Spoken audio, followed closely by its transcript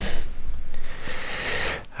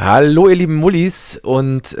Hallo ihr lieben Mullis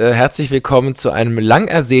und herzlich willkommen zu einem lang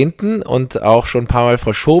ersehnten und auch schon ein paar Mal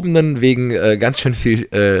verschobenen wegen ganz schön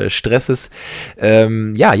viel Stresses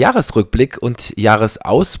Jahresrückblick und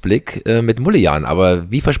Jahresausblick mit Mullijan. Aber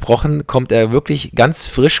wie versprochen kommt er wirklich ganz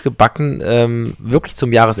frisch gebacken wirklich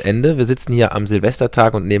zum Jahresende. Wir sitzen hier am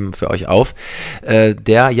Silvestertag und nehmen für euch auf.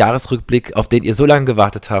 Der Jahresrückblick, auf den ihr so lange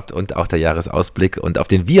gewartet habt, und auch der Jahresausblick, und auf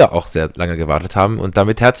den wir auch sehr lange gewartet haben. Und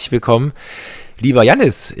damit herzlich willkommen, lieber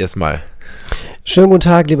Jannis, erstmal. Schönen guten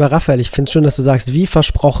Tag, lieber Raphael. Ich finde es schön, dass du sagst, wie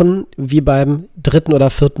versprochen, wie beim 3. oder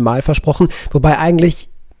 4. Mal versprochen. Wobei eigentlich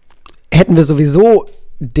hätten wir sowieso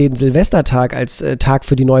den Silvestertag als Tag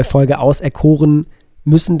für die neue Folge auserkoren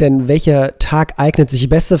müssen, denn welcher Tag eignet sich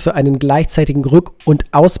besser für einen gleichzeitigen Rück- und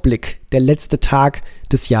Ausblick? Der letzte Tag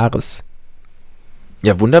des Jahres.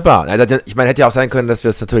 Ja, wunderbar. Also, ich meine, hätte ja auch sein können, dass wir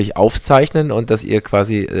es natürlich aufzeichnen und dass ihr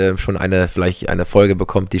quasi schon vielleicht eine Folge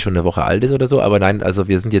bekommt, die schon eine Woche alt ist oder so. Aber nein, also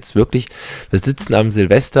wir sind jetzt wirklich, wir sitzen am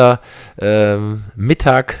Silvester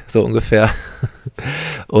Mittag so ungefähr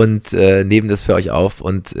und nehmen das für euch auf,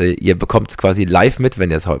 und ihr bekommt es quasi live mit, wenn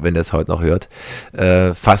ihr es heute noch hört.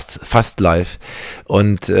 Fast live.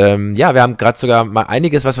 Und wir haben gerade sogar mal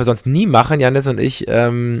einiges, was wir sonst nie machen, Jannis und ich.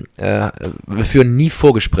 Wir führen nie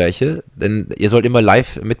Vorgespräche, denn ihr sollt immer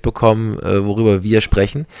live mitbekommen, worüber wir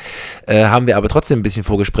sprechen. Haben wir aber trotzdem ein bisschen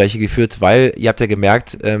Vorgespräche geführt, weil, ihr habt ja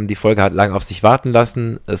gemerkt, die Folge hat lange auf sich warten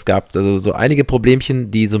lassen. Es gab also so einige Problemchen,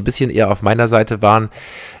 die so ein bisschen eher auf meiner Seite waren.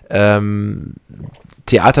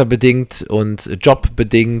 Theaterbedingt und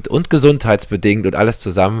jobbedingt und gesundheitsbedingt und alles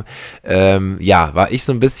zusammen, war ich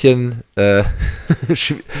so ein bisschen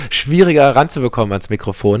schwieriger ranzubekommen ans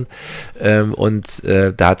Mikrofon,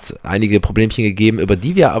 da hat es einige Problemchen gegeben, über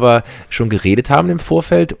die wir aber schon geredet haben im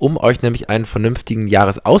Vorfeld, um euch nämlich einen vernünftigen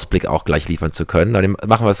Jahresausblick auch gleich liefern zu können. Dann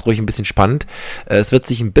machen wir es ruhig ein bisschen spannend. Es wird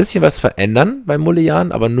sich ein bisschen was verändern bei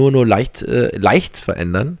Mullijan, aber nur leicht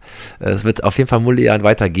verändern. Es wird auf jeden Fall Mullijan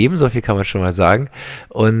weitergeben, so viel kann man schon mal sagen.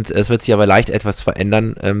 Und es wird sich aber leicht etwas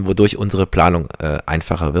verändern, wodurch unsere Planung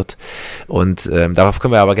einfacher wird. Und darauf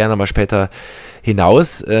können wir aber gerne mal später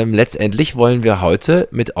hinaus. Letztendlich wollen wir heute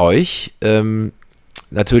mit euch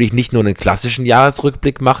natürlich nicht nur einen klassischen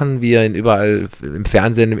Jahresrückblick machen, wie ihr ihn überall im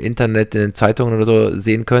Fernsehen, im Internet, in den Zeitungen oder so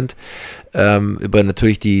sehen könnt, über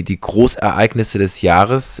natürlich die Großereignisse des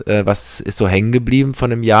Jahres, was ist so hängen geblieben von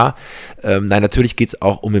dem Jahr. Nein, natürlich geht es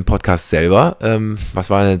auch um den Podcast selber. Was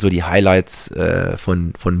waren denn so die Highlights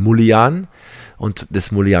von Mullijan und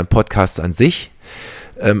des Mullijan-Podcasts an sich?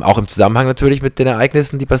 Auch im Zusammenhang natürlich mit den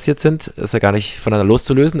Ereignissen, die passiert sind, ist ja gar nicht voneinander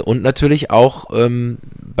loszulösen, und natürlich auch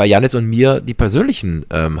bei Jannis und mir die persönlichen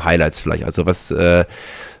Highlights vielleicht. Also was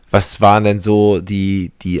waren denn so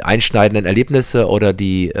die einschneidenden Erlebnisse oder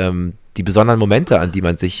die besonderen Momente, an die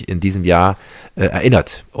man sich in diesem Jahr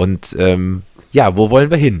erinnert? Und wo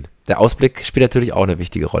wollen wir hin? Der Ausblick spielt natürlich auch eine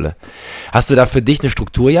wichtige Rolle. Hast du da für dich eine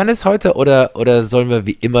Struktur, Jannis, heute, oder sollen wir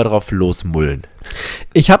wie immer drauf losmullen?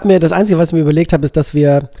 Das Einzige, was ich mir überlegt habe, ist, dass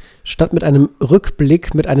wir statt mit einem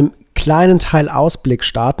Rückblick mit einem kleinen Teil Ausblick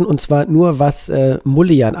starten, und zwar nur was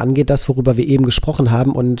Mullijan angeht, das, worüber wir eben gesprochen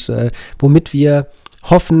haben und womit wir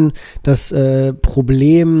hoffen, das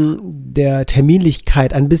Problem der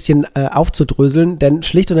Terminlichkeit ein bisschen aufzudröseln, denn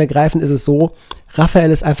schlicht und ergreifend ist es so,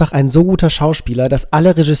 Raphael ist einfach ein so guter Schauspieler, dass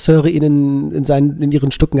alle Regisseure ihn in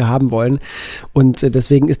ihren Stücken haben wollen, und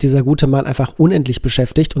deswegen ist dieser gute Mann einfach unendlich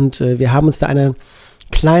beschäftigt, und wir haben uns da eine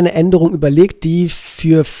kleine Änderung überlegt, die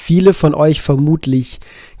für viele von euch vermutlich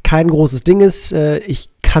kein großes Ding ist. Ich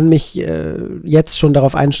kann mich jetzt schon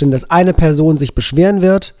darauf einstellen, dass eine Person sich beschweren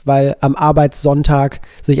wird, weil am Arbeitssonntag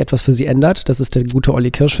sich etwas für sie ändert. Das ist der gute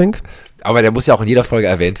Olli Kirschfink. Aber der muss ja auch in jeder Folge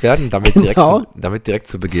erwähnt werden, damit direkt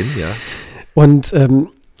zu Beginn, ja. Und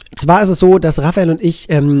zwar ist es so, dass Raphael und ich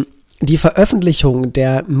die Veröffentlichung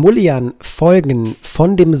der Mullijan-Folgen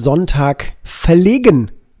von dem Sonntag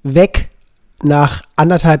verlegen, weg nach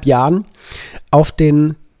 1,5 Jahren auf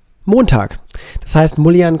den Montag. Das heißt,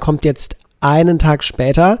 Mullijan kommt jetzt einen Tag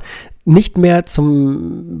später, nicht mehr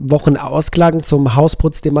zum Wochenausklang, zum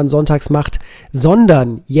Hausputz, den man sonntags macht,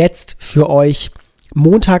 sondern jetzt für euch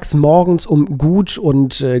montags morgens, um gut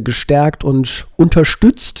und gestärkt und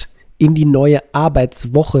unterstützt in die neue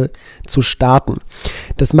Arbeitswoche zu starten.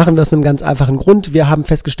 Das machen wir aus einem ganz einfachen Grund. Wir haben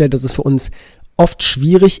festgestellt, dass es für uns oft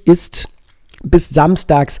schwierig ist, bis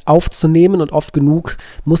samstags aufzunehmen, und oft genug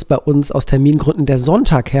muss bei uns aus Termingründen der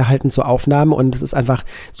Sonntag herhalten zur Aufnahme, und es ist einfach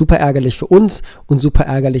super ärgerlich für uns und super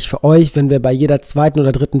ärgerlich für euch, wenn wir bei jeder 2.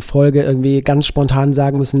 oder 3. Folge irgendwie ganz spontan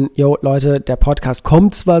sagen müssen, jo Leute, der Podcast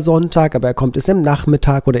kommt zwar Sonntag, aber er kommt erst im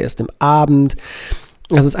Nachmittag oder erst im Abend.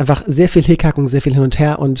 Das ist einfach sehr viel Hickhack und sehr viel hin und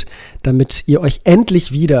her, und damit ihr euch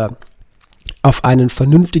endlich wieder auf einen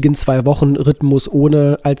vernünftigen 2-Wochen-Rhythmus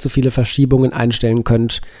ohne allzu viele Verschiebungen einstellen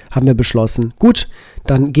könnt, haben wir beschlossen, gut,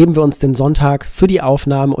 dann geben wir uns den Sonntag für die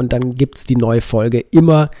Aufnahme und dann gibt es die neue Folge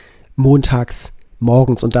immer montags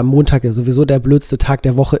morgens. Und da Montag ja sowieso der blödste Tag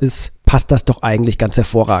der Woche ist, passt das doch eigentlich ganz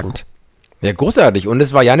hervorragend. Ja, großartig. Und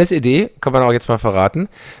es war Jannis Idee, kann man auch jetzt mal verraten.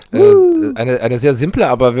 Eine sehr simple,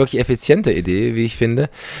 aber wirklich effiziente Idee, wie ich finde.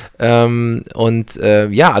 Also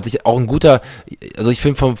auch ein guter, also ich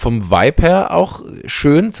finde vom Vibe her auch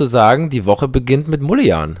schön zu sagen, die Woche beginnt mit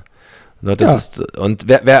Mulligan. Und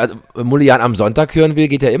wer Mulligan am Sonntag hören will,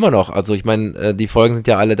 geht ja immer noch. Also ich meine, die Folgen sind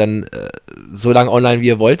ja alle dann so lange online, wie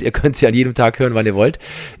ihr wollt. Ihr könnt sie an jedem Tag hören, wann ihr wollt.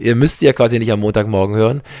 Ihr müsst sie ja quasi nicht am Montagmorgen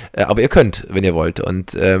hören, aber ihr könnt, wenn ihr wollt.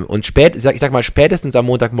 Und ich sag mal, spätestens am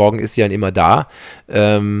Montagmorgen ist sie dann immer da.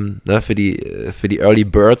 Für die Early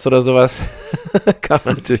Birds oder sowas kann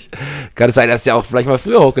es sein, dass sie auch vielleicht mal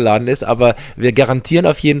früher hochgeladen ist, aber wir garantieren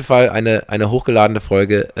auf jeden Fall eine hochgeladene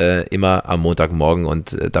Folge immer am Montagmorgen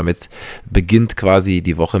und damit beginnt quasi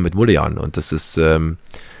die Woche mit Mulligan und das ist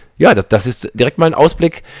das ist direkt mal ein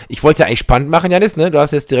Ausblick. Ich wollte es ja eigentlich spannend machen, Jannis, ne? Du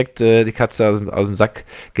hast jetzt direkt die Katze aus dem Sack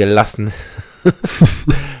gelassen.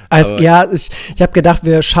 Ich habe gedacht,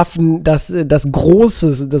 wir schaffen das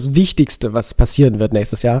Große, das Wichtigste, was passieren wird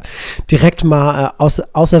nächstes Jahr, direkt mal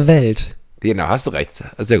außer Welt. Genau, hast du recht.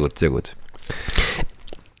 Sehr gut, sehr gut.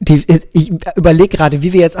 Ich überlege gerade,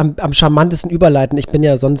 wie wir jetzt am charmantesten überleiten. Ich bin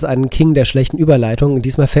ja sonst ein King der schlechten Überleitungen. Und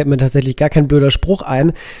diesmal fällt mir tatsächlich gar kein blöder Spruch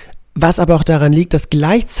ein. Was aber auch daran liegt, dass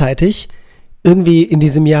gleichzeitig irgendwie in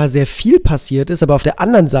diesem Jahr sehr viel passiert ist. Aber auf der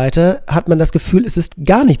anderen Seite hat man das Gefühl, es ist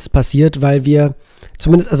gar nichts passiert, weil wir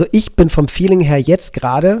zumindest, also ich bin vom Feeling her jetzt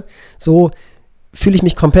gerade so, fühle ich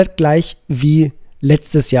mich komplett gleich wie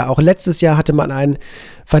letztes Jahr. Auch letztes Jahr hatte man ein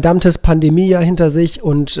verdammtes Pandemiejahr hinter sich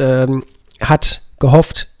und hat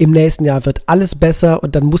gehofft, im nächsten Jahr wird alles besser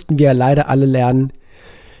und dann mussten wir ja leider alle lernen,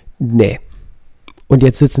 nee. Und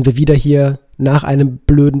jetzt sitzen wir wieder hier nach einem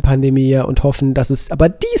blöden Pandemiejahr und hoffen, dass es aber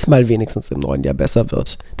diesmal wenigstens im neuen Jahr besser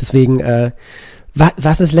wird. Deswegen,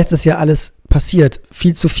 was ist letztes Jahr alles passiert?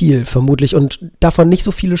 Viel zu viel, vermutlich. Und davon nicht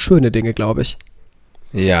so viele schöne Dinge, glaube ich.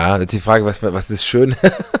 Ja, jetzt die Frage, was ist schön?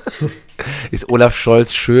 Ist Olaf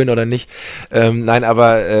Scholz schön oder nicht? Nein,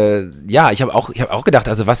 aber ich habe auch gedacht,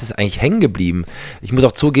 also was ist eigentlich hängen geblieben? Ich muss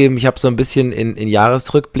auch zugeben, ich habe so ein bisschen in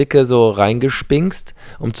Jahresrückblicke so reingespinkst,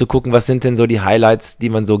 um zu gucken, was sind denn so die Highlights, die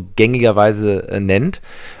man so gängigerweise nennt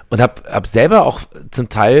und hab selber auch zum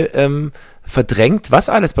Teil verdrängt, was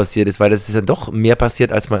alles passiert ist, weil das ist dann doch mehr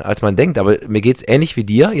passiert, als man denkt. Aber mir geht's ähnlich wie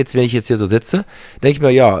dir. Jetzt, wenn ich jetzt hier so sitze, denke ich mir,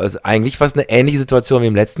 ja, ist eigentlich fast eine ähnliche Situation wie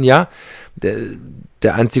im letzten Jahr.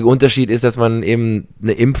 Der einzige Unterschied ist, dass man eben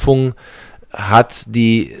eine Impfung hat,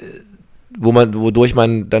 wodurch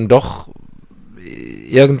man dann doch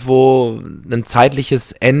irgendwo ein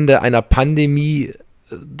zeitliches Ende einer Pandemie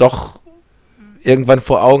doch irgendwann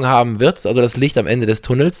vor Augen haben wird, also das Licht am Ende des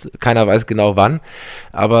Tunnels, keiner weiß genau wann,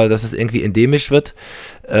 aber dass es irgendwie endemisch wird,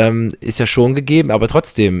 ist ja schon gegeben, aber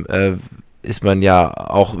trotzdem ist man ja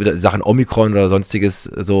auch wieder Sachen Omikron oder sonstiges,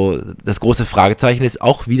 so das große Fragezeichen ist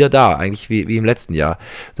auch wieder da, eigentlich wie im letzten Jahr,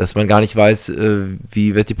 dass man gar nicht weiß,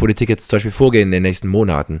 wie wird die Politik jetzt zum Beispiel vorgehen in den nächsten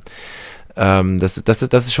Monaten. Das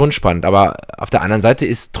ist schon spannend, aber auf der anderen Seite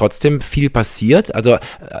ist trotzdem viel passiert, also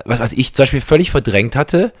was ich zum Beispiel völlig verdrängt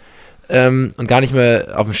hatte, und gar nicht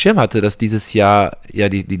mehr auf dem Schirm hatte, dass dieses Jahr ja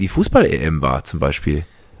die Fußball-EM war zum Beispiel.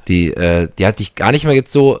 Die hatte ich gar nicht mehr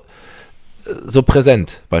jetzt so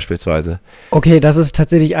präsent beispielsweise. Okay, das ist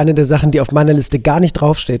tatsächlich eine der Sachen, die auf meiner Liste gar nicht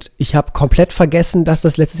draufsteht. Ich habe komplett vergessen, dass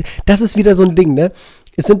das ist wieder so ein Ding, ne?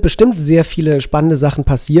 Es sind bestimmt sehr viele spannende Sachen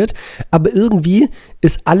passiert, aber irgendwie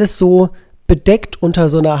ist alles so bedeckt unter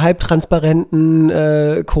so einer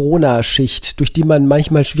halbtransparenten Corona-Schicht, durch die man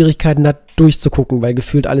manchmal Schwierigkeiten hat, durchzugucken, weil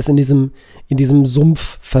gefühlt alles in diesem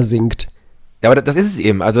Sumpf versinkt. Ja, aber das ist es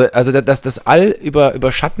eben. Also das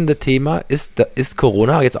überschattende Thema ist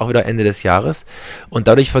Corona, jetzt auch wieder Ende des Jahres. Und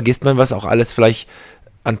dadurch vergisst man, was auch alles vielleicht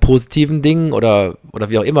an positiven Dingen oder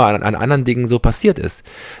wie auch immer an anderen Dingen so passiert ist.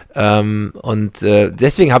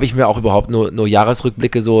 Deswegen habe ich mir auch überhaupt nur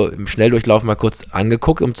Jahresrückblicke so im Schnelldurchlauf mal kurz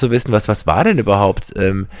angeguckt, um zu wissen, was war denn überhaupt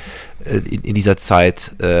in dieser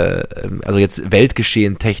Zeit, also jetzt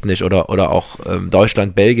Weltgeschehen technisch oder auch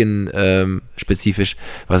Deutschland, Belgien spezifisch,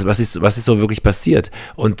 was ist so wirklich passiert?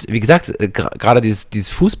 Und wie gesagt, gerade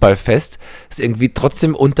dieses Fußballfest ist irgendwie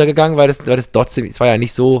trotzdem untergegangen, weil das trotzdem, es war ja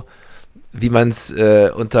nicht so, wie man es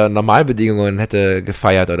unter Normalbedingungen hätte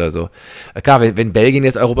gefeiert oder so. Klar, wenn Belgien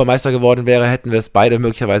jetzt Europameister geworden wäre, hätten wir es beide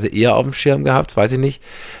möglicherweise eher auf dem Schirm gehabt, weiß ich nicht.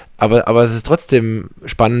 Aber es ist trotzdem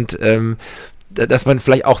spannend, dass man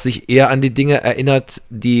vielleicht auch sich eher an die Dinge erinnert,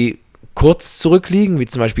 die kurz zurückliegen, wie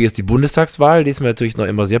zum Beispiel jetzt die Bundestagswahl, die ist mir natürlich noch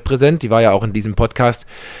immer sehr präsent. Die war ja auch in diesem Podcast,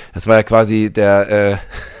 das war ja quasi der,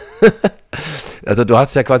 also du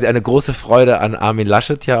hast ja quasi eine große Freude an Armin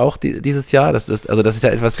Laschet ja auch dieses Jahr. Das ist ja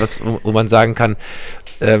etwas, wo man sagen kann,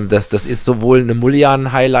 das ist sowohl eine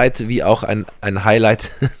Mullian-Highlight wie auch ein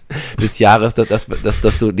Highlight des Jahres,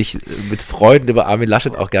 dass du dich mit Freuden über Armin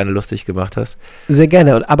Laschet auch gerne lustig gemacht hast. Sehr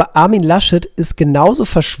gerne. Aber Armin Laschet ist genauso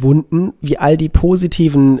verschwunden wie all die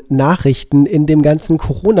positiven Nachrichten in dem ganzen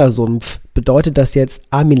Corona-Sumpf. Bedeutet das jetzt,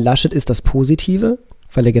 Armin Laschet ist das Positive,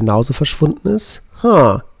 weil er genauso verschwunden ist?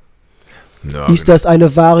 Ja, ist das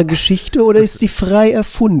eine wahre Geschichte oder ist sie frei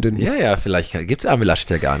erfunden? Ja, vielleicht gibt es Armin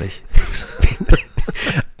Laschet ja gar nicht.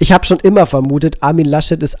 Ich habe schon immer vermutet, Armin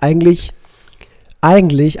Laschet ist eigentlich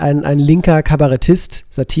ein linker Kabarettist,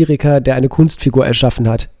 Satiriker, der eine Kunstfigur erschaffen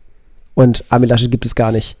hat. Und Armin Laschet gibt es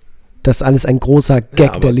gar nicht. Das ist alles ein großer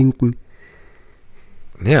Gag der Linken.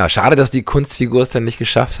 Ja, schade, dass die Kunstfigur es dann nicht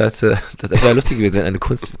geschafft hat. Das wäre lustig gewesen, wenn eine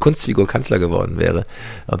Kunstfigur Kanzler geworden wäre.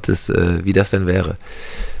 Wie das denn wäre.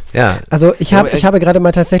 Ja. Also ich habe gerade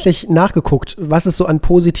mal tatsächlich nachgeguckt, was es so an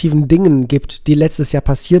positiven Dingen gibt, die letztes Jahr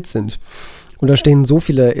passiert sind. Und da stehen so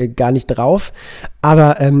viele gar nicht drauf.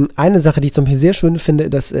 Aber eine Sache, die ich zum Beispiel sehr schön finde,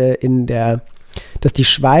 dass die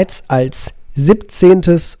Schweiz als 17.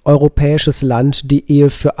 europäisches Land die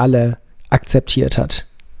Ehe für alle akzeptiert hat.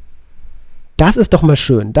 Das ist doch mal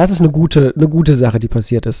schön. Das ist eine gute Sache, die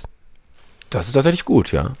passiert ist. Das ist tatsächlich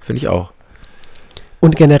gut, ja. Finde ich auch.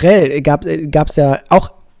 Und generell gab es ja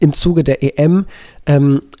auch im Zuge der EM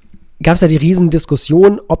gab es ja die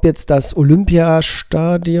Riesendiskussion, ob jetzt das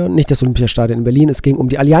Olympiastadion, nicht das Olympiastadion in Berlin, es ging um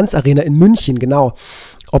die Allianz Arena in München, genau,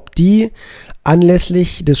 ob die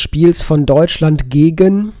anlässlich des Spiels von Deutschland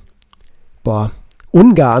gegen,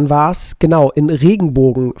 Ungarn war es, genau, in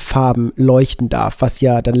Regenbogenfarben leuchten darf, was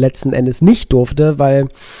ja dann letzten Endes nicht durfte, weil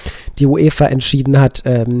die UEFA entschieden hat,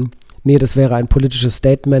 nee, das wäre ein politisches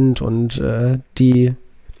Statement und die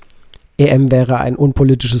EM wäre ein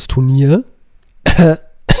unpolitisches Turnier.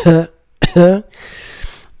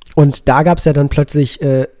 Und da gab es ja dann plötzlich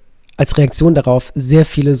als Reaktion darauf sehr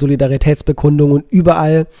viele Solidaritätsbekundungen und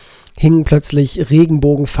überall hingen plötzlich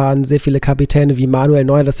Regenbogenfahnen. Sehr viele Kapitäne wie Manuel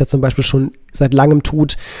Neuer, das ja zum Beispiel schon seit langem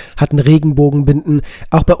tut, hatten Regenbogenbinden.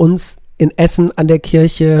 Auch bei uns in Essen an der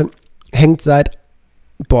Kirche hängt seit,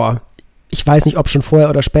 ich weiß nicht, ob schon vorher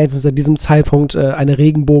oder spätestens seit diesem Zeitpunkt eine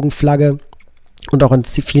Regenbogenflagge. Und auch in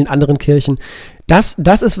vielen anderen Kirchen. Das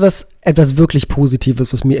ist etwas wirklich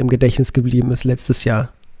Positives, was mir im Gedächtnis geblieben ist letztes Jahr.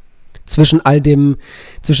 Zwischen all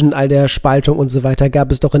der Spaltung und so weiter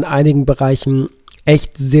gab es doch in einigen Bereichen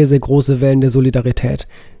echt sehr, sehr große Wellen der Solidarität.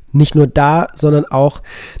 Nicht nur da, sondern auch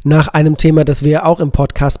nach einem Thema, das wir ja auch im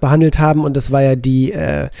Podcast behandelt haben. Und das war ja die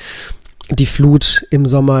Flut im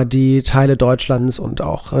Sommer, die Teile Deutschlands und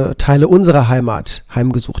auch Teile unserer Heimat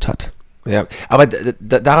heimgesucht hat. Ja, aber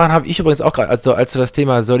daran habe ich übrigens auch gerade, als du das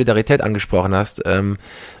Thema Solidarität angesprochen hast,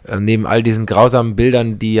 neben all diesen grausamen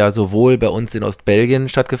Bildern, die ja sowohl bei uns in Ostbelgien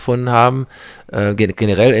stattgefunden haben,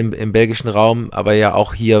 generell im belgischen Raum, aber ja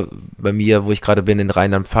auch hier bei mir, wo ich gerade bin, in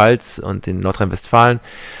Rheinland-Pfalz und in Nordrhein-Westfalen,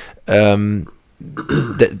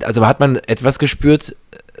 also hat man etwas gespürt,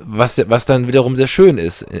 was dann wiederum sehr schön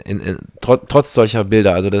ist, trotz solcher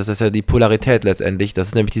Bilder. Also das ist ja die Polarität letztendlich, das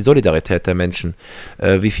ist nämlich die Solidarität der Menschen,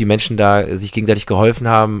 wie viele Menschen da sich gegenseitig geholfen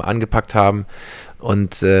haben, angepackt haben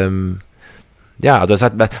und ja, also es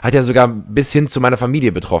hat ja sogar bis hin zu meiner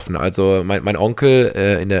Familie betroffen. Also mein Onkel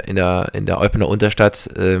in der Eupener Unterstadt,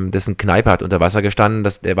 dessen Kneipe hat unter Wasser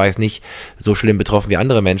gestanden, der war jetzt nicht so schlimm betroffen wie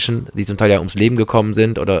andere Menschen, die zum Teil ja ums Leben gekommen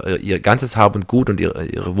sind oder ihr ganzes Hab und Gut und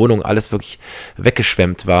ihre Wohnung alles wirklich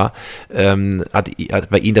weggeschwemmt war, hat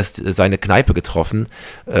bei ihnen seine Kneipe getroffen.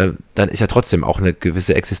 Dann ist ja trotzdem auch eine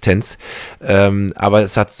gewisse Existenz. Aber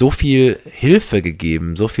es hat so viel Hilfe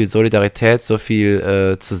gegeben, so viel Solidarität, so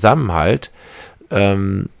viel Zusammenhalt.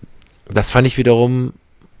 Das fand ich wiederum,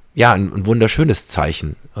 ja, ein wunderschönes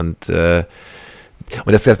Zeichen. Und das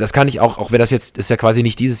kann ich auch wenn das jetzt, ist ja quasi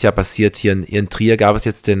nicht dieses Jahr passiert, hier in Trier gab es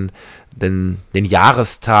jetzt den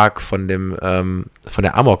Jahrestag von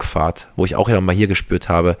der Amokfahrt, wo ich auch ja mal hier gespürt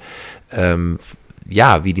habe,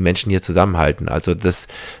 ja, wie die Menschen hier zusammenhalten. Also das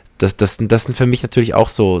sind für mich natürlich auch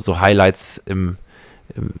so Highlights im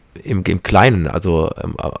Kleinen, also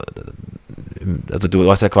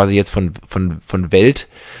du hast ja quasi jetzt von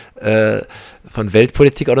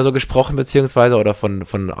Weltpolitik oder so gesprochen, beziehungsweise oder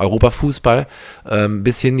von Europafußball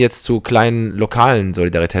bis hin jetzt zu kleinen lokalen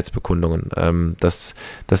Solidaritätsbekundungen. Das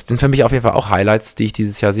sind für mich auf jeden Fall auch Highlights, die ich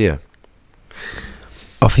dieses Jahr sehe.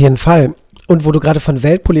 Auf jeden Fall. Und wo du gerade von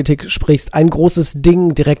Weltpolitik sprichst, ein großes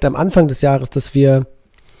Ding direkt am Anfang des Jahres, das wir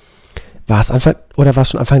War es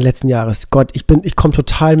schon Anfang letzten Jahres? Gott, ich komme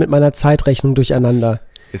total mit meiner Zeitrechnung durcheinander.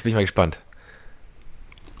 Jetzt bin ich mal gespannt.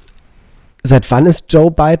 Seit wann ist Joe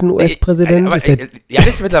Biden US-Präsident? Ja,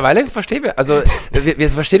 das mittlerweile verstehen wir. Also wir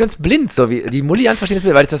verstehen uns blind. So wie die Mullians verstehen uns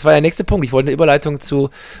blind, weil das war der nächste Punkt. Ich wollte eine Überleitung zu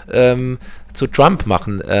Trump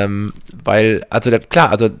machen, weil,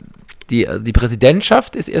 die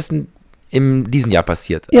Präsidentschaft ist erst in diesem Jahr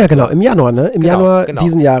passiert. Ja, genau, im Januar, ne? Im Januar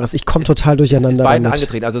diesen Jahres. Ich komme total durcheinander. Ist Biden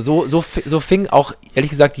angetreten. Also so fing auch, ehrlich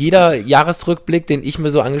gesagt, jeder Jahresrückblick, den ich mir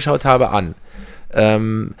so angeschaut habe, an.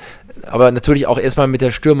 Aber natürlich auch erstmal mit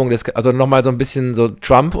der Stürmung also nochmal so ein bisschen so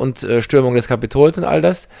Trump und Stürmung des Kapitols und all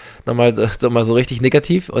das, nochmal so richtig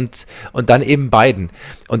negativ und dann eben Biden.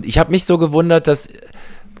 Und ich habe mich so gewundert, es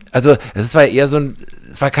war eher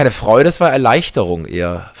es war keine Freude, es war Erleichterung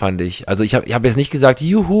eher, fand ich. Also ich hab jetzt nicht gesagt,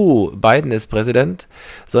 juhu, Biden ist Präsident,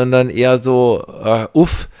 sondern eher so,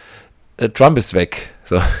 Trump ist weg.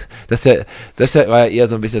 So, das war eher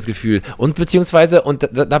so ein bisschen das Gefühl. Und beziehungsweise, und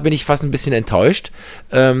da bin ich fast ein bisschen enttäuscht,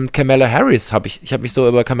 Kamala Harris, ich habe mich so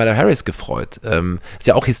über Kamala Harris gefreut. Ist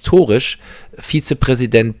ja auch historisch,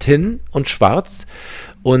 Vizepräsidentin und schwarz.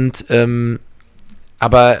 Und,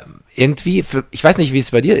 aber irgendwie, ich weiß nicht, wie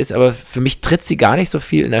es bei dir ist, aber für mich tritt sie gar nicht so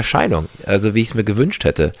viel in Erscheinung, also wie ich es mir gewünscht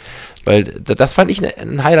hätte. Weil das fand ich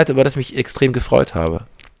ein Highlight, über das ich mich extrem gefreut habe.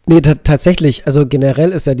 Nee, tatsächlich, also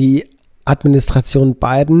generell ist ja die Administration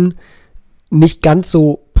Biden nicht ganz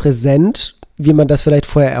so präsent, wie man das vielleicht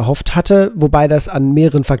vorher erhofft hatte, wobei das an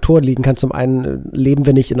mehreren Faktoren liegen kann. Zum einen leben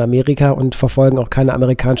wir nicht in Amerika und verfolgen auch keine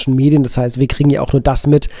amerikanischen Medien. Das heißt, wir kriegen ja auch nur das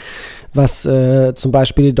mit, was zum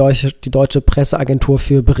Beispiel die deutsche Presseagentur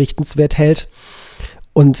für berichtenswert hält.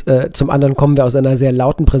 Und zum anderen kommen wir aus einer sehr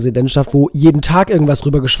lauten Präsidentschaft, wo jeden Tag irgendwas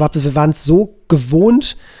rüber geschwappt ist. Wir waren es so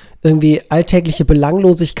gewohnt, irgendwie alltägliche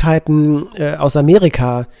Belanglosigkeiten aus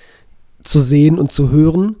Amerika zu sehen und zu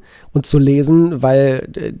hören und zu lesen,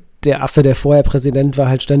 weil der Affe, der vorher Präsident war,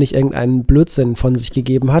 halt ständig irgendeinen Blödsinn von sich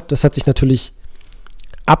gegeben hat. Das hat sich natürlich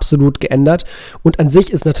absolut geändert. Und an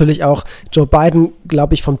sich ist natürlich auch Joe Biden,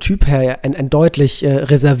 glaube ich, vom Typ her ein deutlich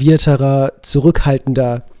reservierterer,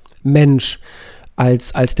 zurückhaltender Mensch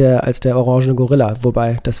als der orangene Gorilla.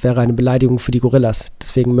 Wobei, das wäre eine Beleidigung für die Gorillas.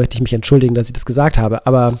 Deswegen möchte ich mich entschuldigen, dass ich das gesagt habe.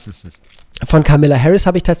 Aber von Kamala Harris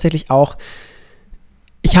habe ich tatsächlich auch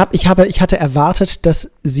Ich hatte erwartet,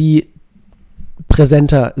 dass sie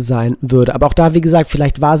präsenter sein würde. Aber auch da, wie gesagt,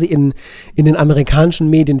 vielleicht war sie in den amerikanischen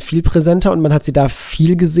Medien viel präsenter und man hat sie da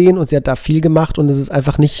viel gesehen und sie hat da viel gemacht und es ist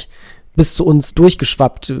einfach nicht bis zu uns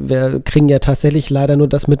durchgeschwappt. Wir kriegen ja tatsächlich leider nur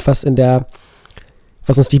das mit, was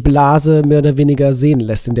uns die Blase mehr oder weniger sehen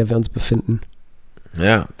lässt, in der wir uns befinden.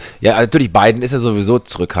 Ja, natürlich, Biden ist ja sowieso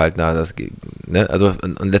zurückhaltender, also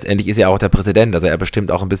und letztendlich ist er auch der Präsident, also er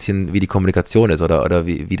bestimmt auch ein bisschen, wie die Kommunikation ist oder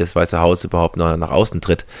wie das Weiße Haus überhaupt noch nach außen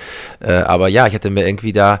tritt, aber ja, ich hätte mir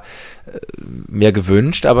irgendwie da mehr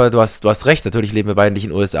gewünscht, aber du hast recht, natürlich leben wir beide nicht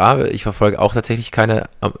in den USA, ich verfolge auch tatsächlich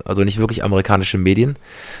also nicht wirklich amerikanische Medien,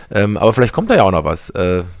 aber vielleicht kommt da ja auch noch was,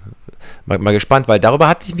 mal gespannt, weil darüber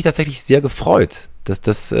hatte ich mich tatsächlich sehr gefreut,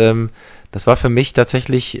 das war für mich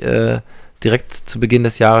tatsächlich direkt zu Beginn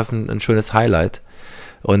des Jahres ein schönes Highlight.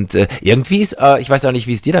 Und irgendwie ist, ich weiß auch nicht,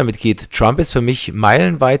 wie es dir damit geht, Trump ist für mich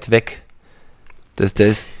meilenweit weg.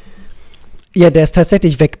 Ja, der ist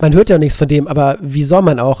tatsächlich weg. Man hört ja nichts von dem, aber wie soll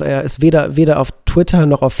man auch? Er ist weder auf Twitter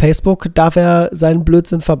noch auf Facebook darf er seinen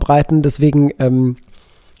Blödsinn verbreiten. Deswegen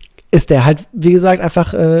ist der halt, wie gesagt,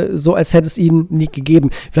 einfach so, als hätte es ihn nie gegeben.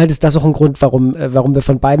 Vielleicht ist das auch ein Grund, warum wir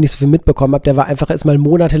von beiden nicht so viel mitbekommen haben. Der war einfach erstmal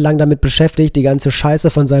monatelang damit beschäftigt, die ganze Scheiße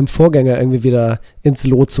von seinem Vorgänger irgendwie wieder ins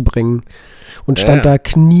Lot zu bringen. Und stand da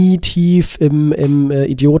knietief im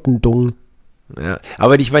Idiotendung. Ja,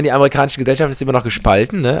 aber ich meine, die amerikanische Gesellschaft ist immer noch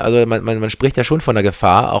gespalten, ne? Also man spricht ja schon von der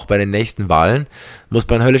Gefahr, auch bei den nächsten Wahlen muss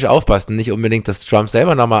man höllisch aufpassen. Nicht unbedingt, dass Trump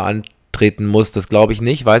selber nochmal antreten muss, das glaube ich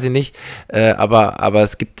nicht, weiß ich nicht. Aber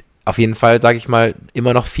es gibt auf jeden Fall, sage ich mal,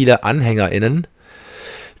 immer noch viele AnhängerInnen,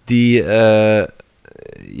 die,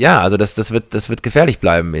 also das wird gefährlich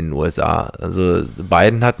bleiben in den USA. Also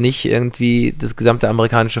Biden hat nicht irgendwie das gesamte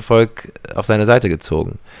amerikanische Volk auf seine Seite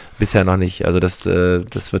gezogen. Bisher noch nicht. Also das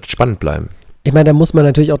wird spannend bleiben. Ich meine, da muss man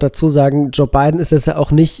natürlich auch dazu sagen, Joe Biden ist jetzt ja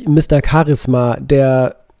auch nicht Mr. Charisma,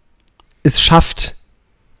 der es schafft,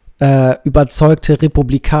 überzeugte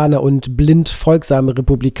Republikaner und blind folgsame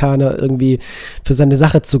Republikaner irgendwie für seine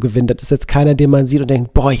Sache zu gewinnen. Das ist jetzt keiner, den man sieht und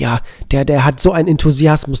denkt, boah, ja, der hat so einen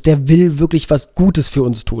Enthusiasmus, der will wirklich was Gutes für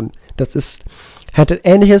uns tun. Hat ein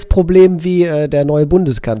ähnliches Problem wie der neue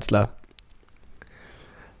Bundeskanzler.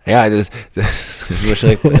 Ja, das sind wir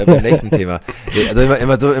schon beim nächsten Thema.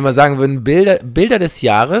 Also immer sagen würden, Bilder des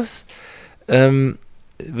Jahres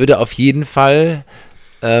würde auf jeden Fall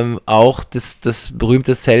auch das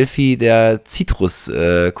berühmte Selfie der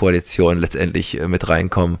Citrus-Koalition letztendlich mit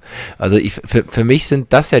reinkommen. Also für mich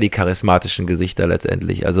sind das ja die charismatischen Gesichter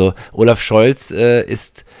letztendlich. Also Olaf Scholz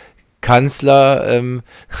ist Kanzler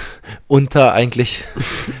unter eigentlich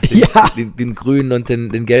den Grünen und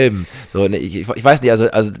den Gelben. So, ne, ich weiß nicht,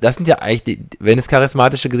 also das sind ja eigentlich, wenn es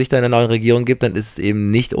charismatische Gesichter in der neuen Regierung gibt, dann ist es eben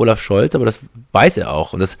nicht Olaf Scholz, aber das weiß er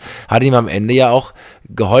auch. Und das hat ihm am Ende ja auch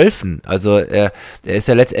geholfen. Also er ist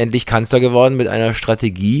ja letztendlich Kanzler geworden mit einer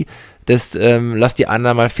Strategie, dass lass die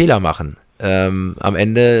anderen mal Fehler machen. Am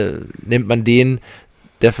Ende nimmt man den,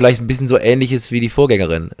 der vielleicht ein bisschen so ähnlich ist wie die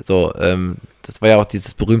Vorgängerin. So, das war ja auch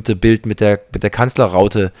dieses berühmte Bild mit der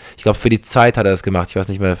Kanzlerraute. Ich glaube, für die Zeit hat er das gemacht. Ich weiß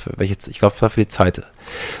nicht mehr, für welche, ich glaube, es war für die Zeit,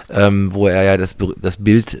 wo er ja das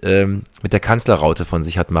Bild mit der Kanzlerraute von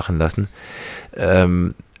sich hat machen lassen.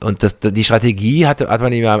 Und die Strategie hat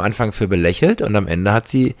man ihm ja am Anfang für belächelt und am Ende hat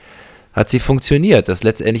sie funktioniert, dass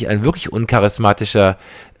letztendlich ein wirklich uncharismatischer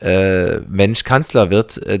Mensch Kanzler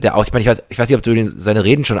wird, ich weiß nicht, ob du seine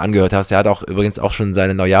Reden schon angehört hast, er hat auch übrigens auch schon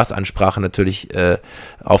seine Neujahrsansprache natürlich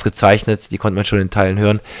aufgezeichnet, die konnte man schon in Teilen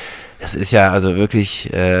hören. Das ist ja also wirklich,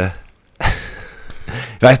 ich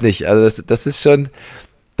weiß nicht, also das ist schon,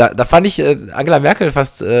 da fand ich Angela Merkel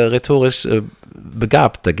fast rhetorisch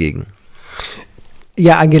begabt dagegen.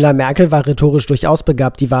 Ja, Angela Merkel war rhetorisch durchaus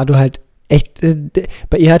begabt, die war du halt echt,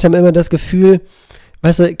 bei ihr hatte man immer das Gefühl,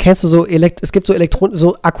 weißt du, kennst du so, es gibt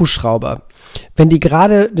so Akkuschrauber. Wenn die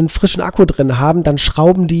gerade den frischen Akku drin haben, dann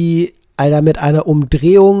schrauben die, Alter, mit einer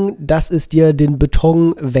Umdrehung, dass es dir den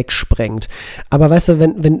Beton wegsprengt. Aber weißt du,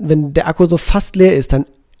 wenn der Akku so fast leer ist, dann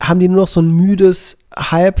haben die nur noch so ein müdes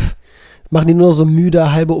machen die nur so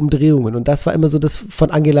müde halbe Umdrehungen. Und das war immer so das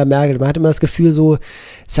von Angela Merkel. Man hat immer das Gefühl so,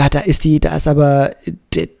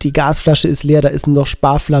 die Gasflasche ist leer, da ist nur noch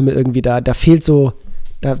Sparflamme irgendwie da fehlt so,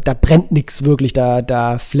 da brennt nichts wirklich,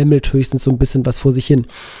 da flemmelt höchstens so ein bisschen was vor sich hin.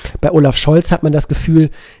 Bei Olaf Scholz hat man das Gefühl,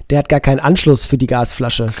 der hat gar keinen Anschluss für die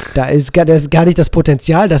Gasflasche. Da ist gar nicht das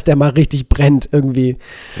Potenzial, dass der mal richtig brennt irgendwie.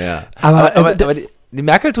 Ja. Aber die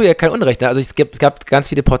Merkel tut ja kein Unrecht. Ne? Also es gab ganz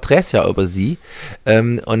viele Porträts ja über sie.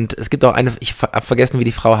 Und es gibt auch eine, ich habe vergessen, wie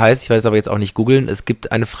die Frau heißt, ich weiß aber jetzt auch nicht googeln. Es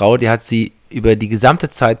gibt eine Frau, die hat sie über die gesamte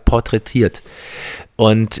Zeit porträtiert.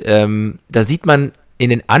 Und da sieht man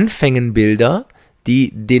in den Anfängen Bilder,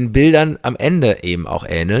 die den Bildern am Ende eben auch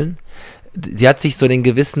ähneln. Sie hat sich so den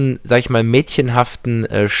gewissen, sag ich mal, mädchenhaften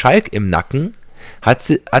Schalk im Nacken, hat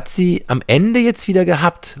sie am Ende jetzt wieder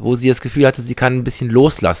gehabt, wo sie das Gefühl hatte, sie kann ein bisschen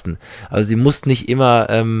loslassen. Also sie muss nicht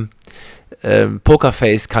immer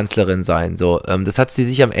Pokerface-Kanzlerin sein. So, das hat sie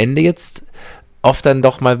sich am Ende jetzt oft dann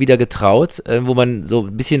doch mal wieder getraut, wo man so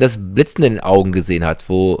ein bisschen das Blitzen in den Augen gesehen hat,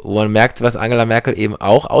 wo man merkt, was Angela Merkel eben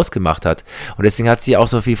auch ausgemacht hat. Und deswegen hat sie auch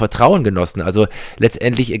so viel Vertrauen genossen. Also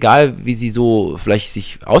letztendlich, egal wie sie so vielleicht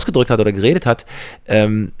sich ausgedrückt hat oder geredet hat,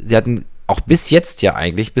 sie hatten auch bis jetzt ja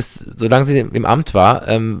eigentlich, solange sie im Amt war,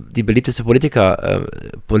 die beliebteste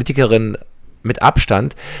Politikerin mit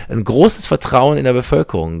Abstand, ein großes Vertrauen in der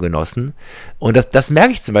Bevölkerung genossen. Und das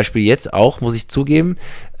merke ich zum Beispiel jetzt auch, muss ich zugeben,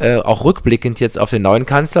 auch rückblickend jetzt auf den neuen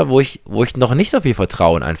Kanzler, wo ich noch nicht so viel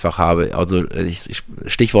Vertrauen einfach habe. Also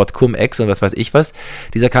Stichwort Cum-Ex und was weiß ich was.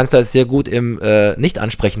 Dieser Kanzler ist sehr gut im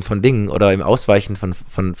Nicht-Ansprechen von Dingen oder im Ausweichen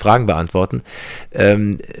von Fragen beantworten.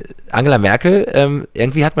 Angela Merkel,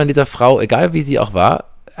 irgendwie hat man dieser Frau, egal wie sie auch war,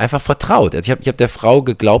 einfach vertraut. Also ich hab der Frau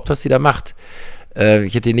geglaubt, was sie da macht.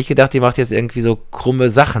 Ich hätte nicht gedacht, die macht jetzt irgendwie so krumme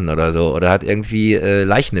Sachen oder so oder hat irgendwie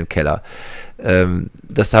Leichen im Keller.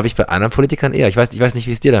 Das habe ich bei anderen Politikern eher. Ich weiß nicht,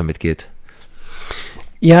 wie es dir damit geht.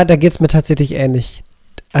 Ja, da geht es mir tatsächlich ähnlich.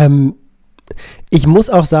 Ich muss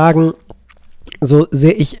auch sagen, so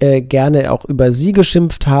sehr ich gerne auch über sie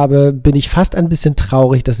geschimpft habe, bin ich fast ein bisschen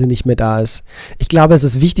traurig, dass sie nicht mehr da ist. Ich glaube, es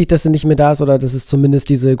ist wichtig, dass sie nicht mehr da ist oder dass es zumindest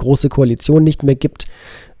diese große Koalition nicht mehr gibt.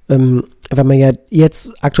 Weil man ja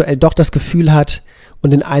jetzt aktuell doch das Gefühl hat,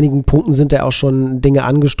 und in einigen Punkten sind ja auch schon Dinge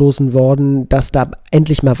angestoßen worden, dass da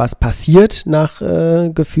endlich mal was passiert nach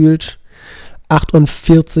gefühlt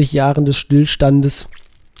 48 Jahren des Stillstandes,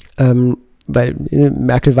 weil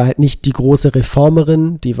Merkel war halt nicht die große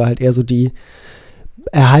Reformerin, die war halt eher so die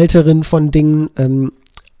Erhalterin von Dingen,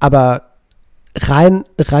 aber rein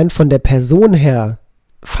von der Person her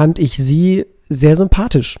fand ich sie sehr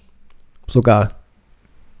sympathisch sogar.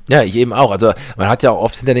 Ja, ich eben auch. Also man hat ja auch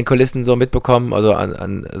oft hinter den Kulissen so mitbekommen, also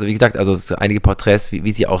also wie gesagt, also einige Porträts,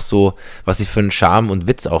 wie sie auch so, was sie für einen Charme und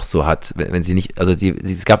Witz auch so hat, wenn sie nicht, also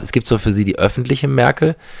es gibt so für sie die öffentliche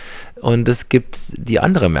Merkel und es gibt die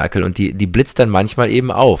andere Merkel und die blitzt dann manchmal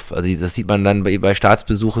eben auf. Also das sieht man dann bei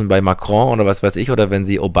Staatsbesuchen bei Macron oder was weiß ich, oder wenn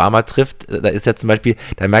sie Obama trifft, da ist ja zum Beispiel,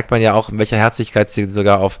 da merkt man ja auch, in welcher Herzlichkeit sie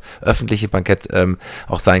sogar auf öffentliche Bankett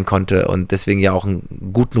auch sein konnte und deswegen ja auch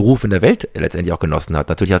einen guten Ruf in der Welt letztendlich auch genossen hat.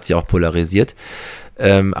 Natürlich hat sie auch polarisiert,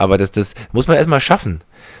 aber das muss man erstmal schaffen.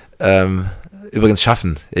 Übrigens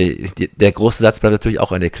schaffen. Der große Satz bleibt natürlich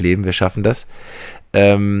auch an dir kleben, wir schaffen das.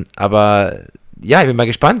 Aber ja, ich bin mal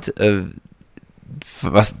gespannt,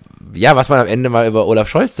 was man am Ende mal über Olaf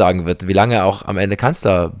Scholz sagen wird, wie lange er auch am Ende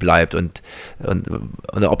Kanzler bleibt und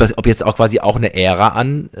ob jetzt auch quasi auch eine Ära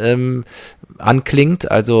anklingt.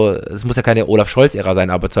 Also es muss ja keine Olaf Scholz-Ära sein,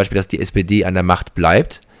 aber zum Beispiel, dass die SPD an der Macht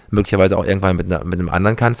bleibt, möglicherweise auch irgendwann mit einem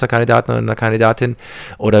anderen Kanzlerkandidaten oder einer Kandidatin,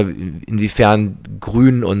 oder inwiefern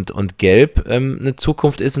Grün und Gelb eine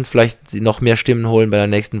Zukunft ist und vielleicht sie noch mehr Stimmen holen bei der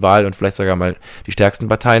nächsten Wahl und vielleicht sogar mal die stärksten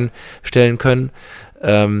Parteien stellen können.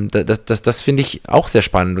 Das finde ich auch sehr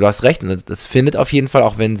spannend. Du hast recht. Das findet auf jeden Fall,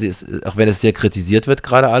 auch wenn es sehr kritisiert wird,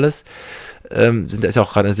 gerade alles, ist ja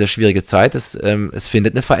auch gerade eine sehr schwierige Zeit, es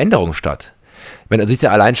findet eine Veränderung statt. Ich meine, also ist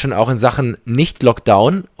ja allein schon auch in Sachen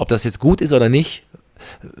Nicht-Lockdown, ob das jetzt gut ist oder nicht,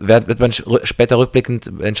 wird man später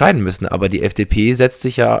rückblickend entscheiden müssen. Aber die FDP setzt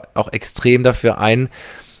sich ja auch extrem dafür ein,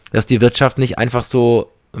 dass die Wirtschaft nicht einfach so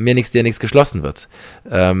mir nichts, dir nichts geschlossen wird.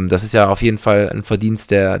 Das ist ja auf jeden Fall ein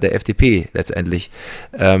Verdienst der FDP letztendlich,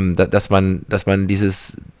 dass man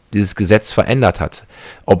dieses Gesetz verändert hat.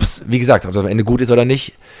 Ob es am Ende gut ist oder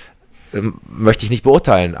nicht, möchte ich nicht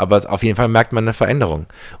beurteilen, aber auf jeden Fall merkt man eine Veränderung.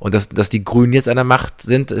 Und dass die Grünen jetzt an der Macht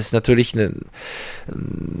sind, ist natürlich ein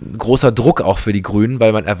großer Druck auch für die Grünen,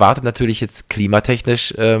 weil man erwartet natürlich jetzt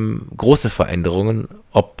klimatechnisch große Veränderungen.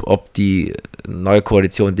 Ob die neue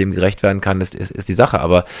Koalition dem gerecht werden kann, ist die Sache.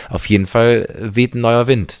 Aber auf jeden Fall weht ein neuer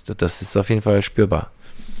Wind. Das ist auf jeden Fall spürbar.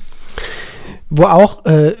 Wo auch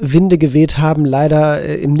Winde geweht haben, leider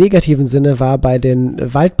im negativen Sinne, war bei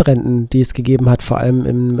den Waldbränden, die es gegeben hat, vor allem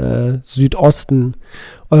im Südosten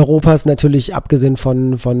Europas, natürlich abgesehen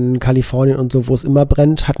von Kalifornien und so, wo es immer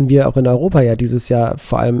brennt, hatten wir auch in Europa ja dieses Jahr,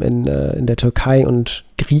 vor allem in der Türkei und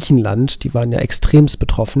Griechenland, die waren ja extremst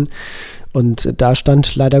betroffen. Und da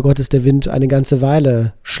stand leider Gottes der Wind eine ganze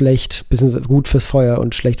Weile schlecht, bisschen gut fürs Feuer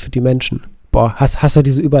und schlecht für die Menschen. Boah, hast du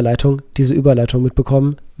diese Überleitung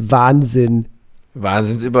mitbekommen? Wahnsinn.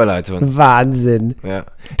 Wahnsinnsüberleitung. Wahnsinn. Ja.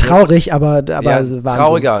 Traurig, aber ja, Wahnsinn.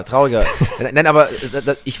 Trauriger. Nein, aber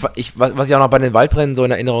was ich auch noch bei den Waldbränden so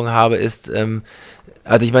in Erinnerung habe, ist,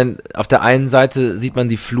 also ich meine, auf der einen Seite sieht man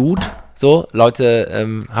die Flut, so,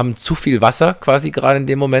 Leute haben zu viel Wasser quasi gerade in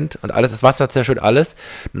dem Moment und das Wasser zerstört alles.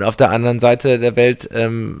 Und auf der anderen Seite der Welt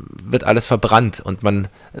wird alles verbrannt und man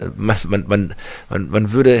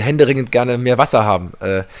würde händeringend gerne mehr Wasser haben.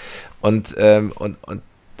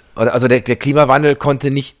 Also der Klimawandel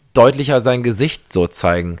konnte nicht deutlicher sein Gesicht so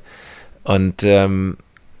zeigen. Also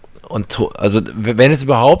wenn es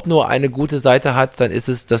überhaupt nur eine gute Seite hat, dann ist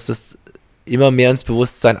es, dass es immer mehr ins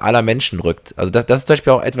Bewusstsein aller Menschen rückt. Also das ist zum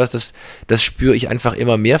Beispiel auch etwas, das spüre ich einfach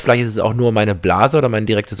immer mehr. Vielleicht ist es auch nur meine Blase oder mein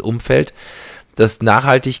direktes Umfeld, dass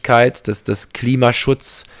Nachhaltigkeit, dass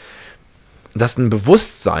Klimaschutz, dass ein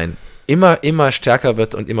Bewusstsein immer stärker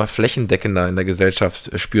wird und immer flächendeckender in der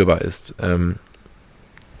Gesellschaft spürbar ist.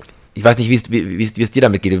 Ich weiß nicht, wie es dir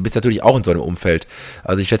damit geht. Du bist natürlich auch in so einem Umfeld.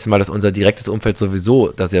 Also ich schätze mal, dass unser direktes Umfeld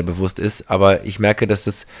sowieso da sehr bewusst ist. Aber ich merke, dass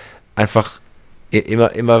das einfach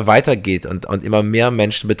immer weitergeht und immer mehr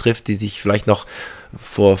Menschen betrifft, die sich vielleicht noch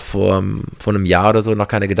vor einem Jahr oder so noch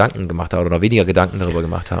keine Gedanken gemacht haben oder noch weniger Gedanken darüber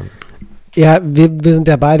gemacht haben. Ja, wir sind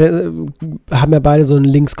ja haben ja beide so ein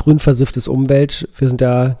links-grün versifftes Umwelt. Wir sind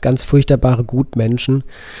ja ganz furchtbare Gutmenschen.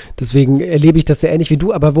 Deswegen erlebe ich das sehr ähnlich wie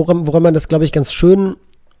du. Aber woran man das, glaube ich, ganz schön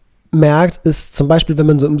merkt, ist zum Beispiel, wenn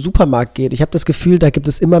man so im Supermarkt geht. Ich habe das Gefühl, da gibt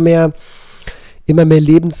es immer mehr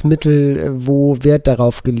Lebensmittel, wo Wert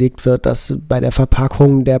darauf gelegt wird, dass bei der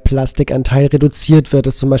Verpackung der Plastikanteil reduziert wird.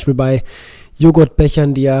 Das ist zum Beispiel bei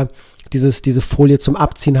Joghurtbechern, die ja diese Folie zum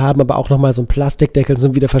Abziehen haben, aber auch nochmal so einen Plastikdeckel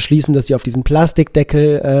so wieder verschließen, dass sie auf diesen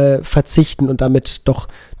Plastikdeckel verzichten und damit doch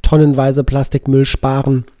tonnenweise Plastikmüll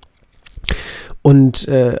sparen. Und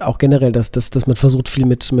auch generell, dass man versucht, viel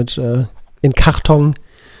mit in Karton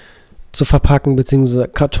zu verpacken, beziehungsweise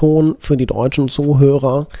Karton für die deutschen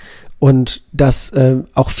Zuhörer und dass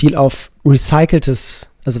auch viel auf recyceltes,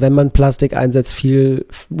 also wenn man Plastik einsetzt, viel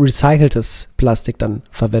recyceltes Plastik dann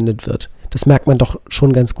verwendet wird. Das merkt man doch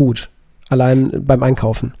schon ganz gut, allein beim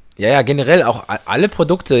Einkaufen. Ja, generell auch alle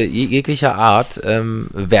Produkte jeglicher Art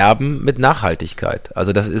werben mit Nachhaltigkeit.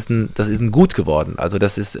 Also das ist ein Gut geworden. Also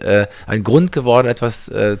das ist ein Grund geworden,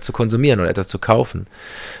 etwas zu konsumieren oder etwas zu kaufen.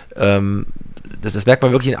 Das merkt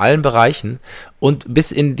man wirklich in allen Bereichen und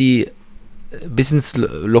bis ins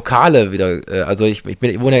Lokale wieder. Also ich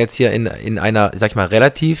wohne ja jetzt hier in einer, sag ich mal,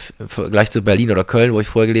 relativ, im Vergleich zu Berlin oder Köln, wo ich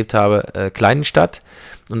vorher gelebt habe, kleinen Stadt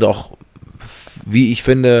und auch, wie ich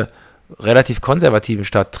finde, relativ konservativen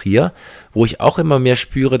Stadt Trier, wo ich auch immer mehr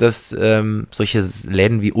spüre, dass solche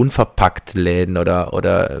Läden wie Unverpackt-Läden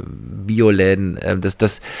oder Bioläden,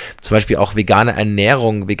 dass zum Beispiel auch vegane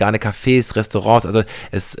Ernährung, vegane Cafés, Restaurants, also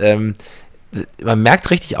man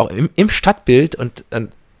merkt richtig auch im Stadtbild und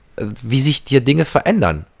wie sich hier Dinge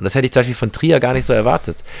verändern. Und das hätte ich zum Beispiel von Trier gar nicht so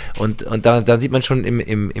erwartet. Und da sieht man schon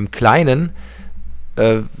im Kleinen,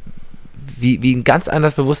 wie ein ganz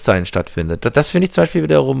anderes Bewusstsein stattfindet. Das finde ich zum Beispiel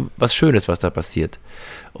wiederum was Schönes, was da passiert.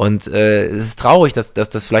 Und es ist traurig, dass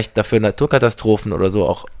das vielleicht dafür Naturkatastrophen oder so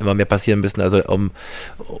auch immer mehr passieren müssen, also um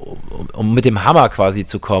mit dem Hammer quasi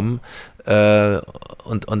zu kommen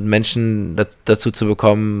und Menschen dazu zu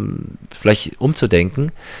bekommen, vielleicht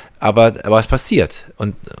umzudenken. Aber es passiert.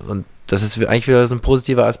 Und das ist eigentlich wieder so ein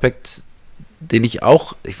positiver Aspekt, den ich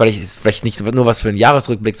auch, ist vielleicht nicht nur was für einen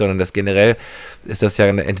Jahresrückblick, sondern das generell ist das ja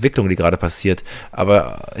eine Entwicklung, die gerade passiert.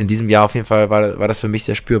 Aber in diesem Jahr auf jeden Fall war das für mich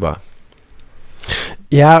sehr spürbar.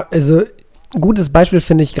 Ja, also gutes Beispiel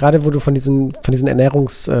finde ich, gerade wo du von diesen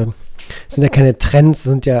sind ja keine Trends,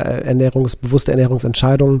 sind ja bewusste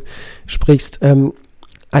Ernährungsentscheidungen sprichst.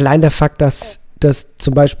 Allein der Fakt, dass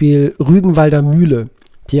zum Beispiel Rügenwalder Mühle,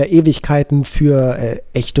 die ja Ewigkeiten für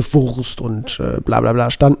echte Wurst und bla bla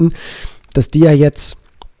bla standen, dass die ja jetzt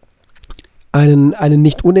einen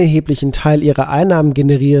nicht unerheblichen Teil ihrer Einnahmen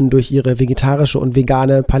generieren durch ihre vegetarische und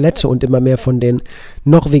vegane Palette und immer mehr von den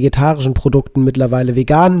noch vegetarischen Produkten mittlerweile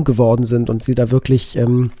vegan geworden sind und sie da wirklich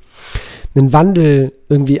einen Wandel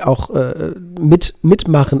irgendwie auch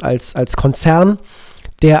mitmachen als Konzern,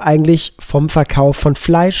 der eigentlich vom Verkauf von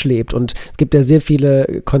Fleisch lebt. Und es gibt ja sehr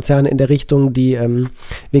viele Konzerne in der Richtung, die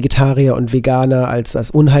Vegetarier und Veganer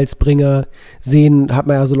als Unheilsbringer sehen. Hat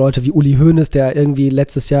man ja so Leute wie Uli Hoeneß, der irgendwie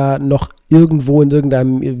letztes Jahr noch irgendwo in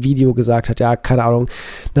irgendeinem Video gesagt hat, ja, keine Ahnung,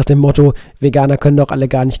 nach dem Motto, Veganer können doch alle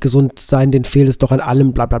gar nicht gesund sein, denen fehlt es doch an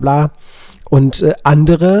allem, bla bla bla. Und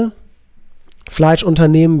andere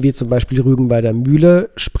Fleischunternehmen, wie zum Beispiel Rügenwalder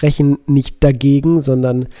Mühle, sprechen nicht dagegen,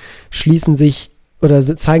 sondern schließen sich oder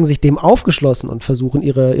zeigen sich dem aufgeschlossen und versuchen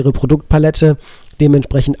ihre Produktpalette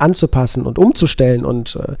dementsprechend anzupassen und umzustellen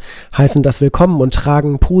und heißen das willkommen und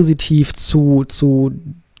tragen positiv zu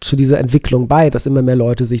dieser Entwicklung bei, dass immer mehr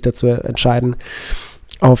Leute sich dazu entscheiden,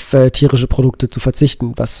 auf tierische Produkte zu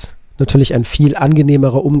verzichten, was natürlich ein viel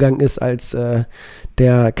angenehmerer Umgang ist, als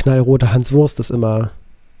der knallrote Hans Wurst das immer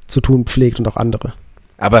zu tun pflegt und auch andere.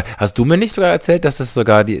 Aber hast du mir nicht sogar erzählt, dass das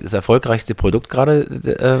sogar das erfolgreichste Produkt gerade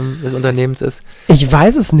des Unternehmens ist? Ich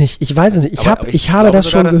weiß es nicht. Ich habe das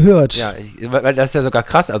schon gehört. Ja, weil das ist ja sogar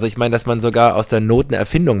krass. Also ich meine, dass man sogar aus der Not eine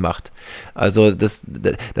Erfindung macht. Also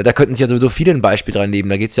da könnten sich ja sowieso viele ein Beispiel dran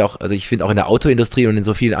nehmen. Da geht es ja auch, also ich finde auch in der Autoindustrie und in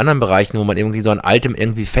so vielen anderen Bereichen, wo man irgendwie so an Altem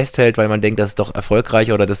irgendwie festhält, weil man denkt, das ist doch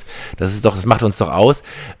erfolgreich oder das macht uns doch aus,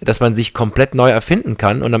 dass man sich komplett neu erfinden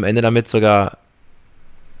kann und am Ende damit sogar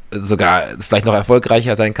vielleicht noch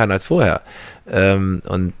erfolgreicher sein kann als vorher.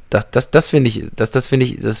 Und das finde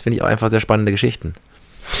ich auch einfach sehr spannende Geschichten.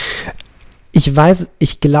 Ich weiß es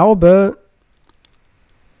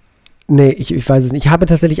nicht. Ich habe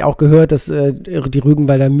tatsächlich auch gehört, dass die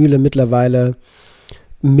Rügenwalder Mühle mittlerweile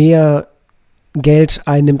mehr Geld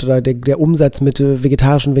einnimmt oder der Umsatz mit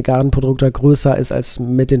vegetarischen, veganen Produkten größer ist als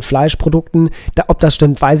mit den Fleischprodukten. Ob das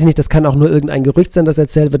stimmt, weiß ich nicht. Das kann auch nur irgendein Gerücht sein, das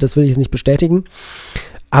erzählt wird. Das will ich jetzt nicht bestätigen.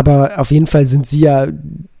 Aber auf jeden Fall sind sie ja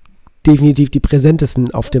definitiv die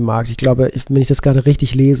präsentesten auf dem Markt. Ich glaube, wenn ich das gerade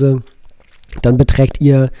richtig lese, dann beträgt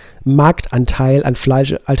ihr Marktanteil an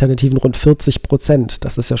Fleischalternativen rund 40%.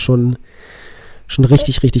 Das ist ja schon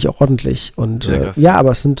richtig, richtig ordentlich. Und ja,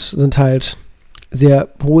 aber es sind halt sehr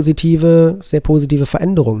positive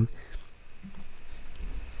Veränderungen.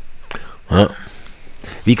 Ja.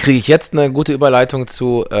 Wie kriege ich jetzt eine gute Überleitung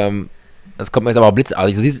zu das kommt mir jetzt aber auch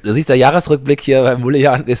blitzartig. Du siehst der Jahresrückblick hier beim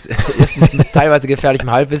Mulligan ist erstens mit teilweise gefährlichem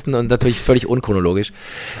Halbwissen und natürlich völlig unchronologisch.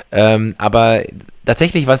 Aber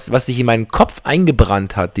tatsächlich, was sich in meinen Kopf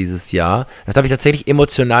eingebrannt hat dieses Jahr, das habe ich tatsächlich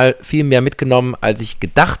emotional viel mehr mitgenommen, als ich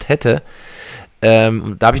gedacht hätte. Da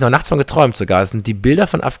habe ich noch nachts von geträumt sogar. Das sind die Bilder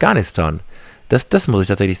von Afghanistan. Das muss ich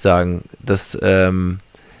tatsächlich sagen. Das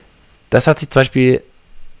hat sich zum Beispiel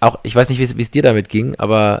auch, ich weiß nicht, wie es dir damit ging,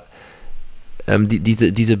 aber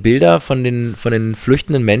diese Bilder von den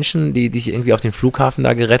flüchtenden Menschen, die sich irgendwie auf den Flughafen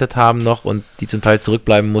da gerettet haben noch und die zum Teil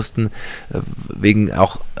zurückbleiben mussten, wegen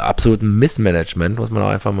auch absolutem Missmanagement, muss man auch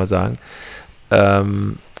einfach mal sagen.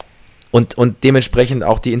 Und dementsprechend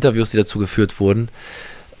auch die Interviews, die dazu geführt wurden.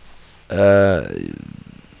 Ja,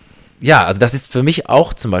 also das ist für mich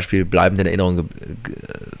auch zum Beispiel bleibend in Erinnerung.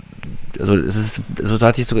 Also es ist, so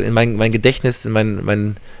hat sich sogar in mein Gedächtnis, in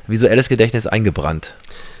mein visuelles Gedächtnis eingebrannt.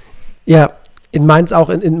 Ja, in Mainz auch,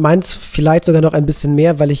 in Mainz vielleicht sogar noch ein bisschen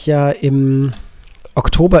mehr, weil ich ja im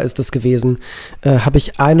Oktober ist es gewesen, habe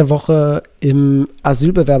ich eine Woche im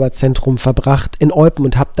Asylbewerberzentrum verbracht in Eupen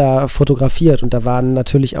und habe da fotografiert. Und da waren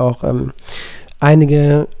natürlich auch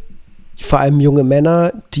einige, vor allem junge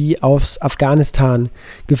Männer, die aus Afghanistan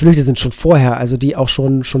geflüchtet sind, schon vorher, also die auch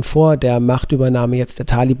schon vor der Machtübernahme jetzt der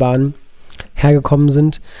Taliban hergekommen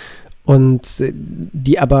sind und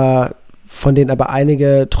die aber, von denen aber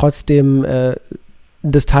einige trotzdem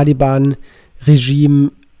das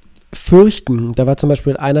Taliban-Regime fürchten. Da war zum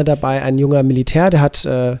Beispiel einer dabei, ein junger Militär,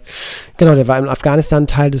 der war in Afghanistan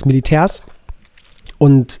Teil des Militärs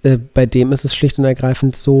und bei dem ist es schlicht und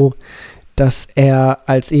ergreifend so, dass er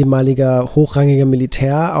als ehemaliger hochrangiger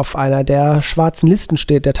Militär auf einer der schwarzen Listen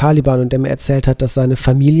steht, der Taliban, und der mir erzählt hat, dass seine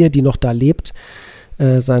Familie, die noch da lebt,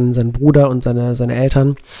 sein Bruder und seine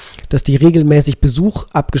Eltern, dass die regelmäßig Besuch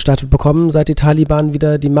abgestattet bekommen, seit die Taliban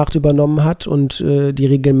wieder die Macht übernommen hat und die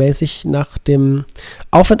regelmäßig nach dem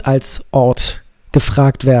Aufenthaltsort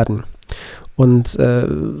gefragt werden und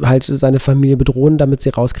halt seine Familie bedrohen, damit sie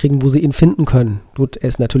rauskriegen, wo sie ihn finden können. Gut, er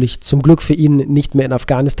ist natürlich zum Glück für ihn nicht mehr in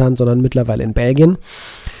Afghanistan, sondern mittlerweile in Belgien.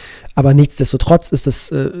 Aber nichtsdestotrotz ist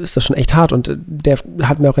das schon echt hart. Und der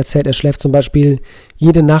hat mir auch erzählt, er schläft zum Beispiel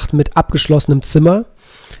jede Nacht mit abgeschlossenem Zimmer,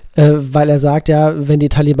 weil er sagt, ja, wenn die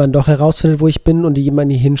Taliban doch herausfinden, wo ich bin und die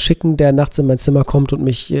jemanden hier hinschicken, der nachts in mein Zimmer kommt und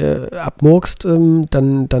mich abmurkst,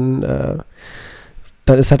 dann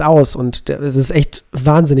ist halt aus. Und es ist echt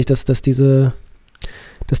wahnsinnig, dass diese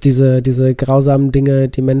grausamen Dinge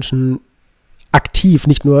die Menschen aktiv,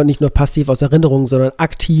 nicht nur passiv aus Erinnerung, sondern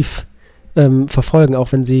aktiv verfolgen,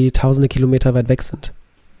 auch wenn sie tausende Kilometer weit weg sind.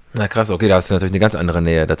 Na krass, okay, da hast du natürlich eine ganz andere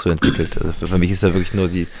Nähe dazu entwickelt. Also für mich ist da wirklich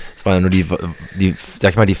es waren ja nur die,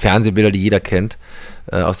 sag ich mal, die Fernsehbilder, die jeder kennt,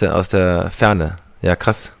 aus der Ferne. Ja,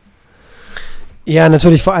 krass. Ja,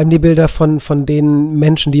 natürlich vor allem die Bilder von den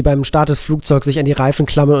Menschen, die beim Start des Flugzeugs sich an die Reifen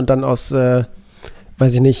klammern und dann aus,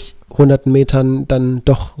 weiß ich nicht, hunderten Metern dann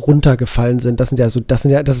doch runtergefallen sind. Das ist ja,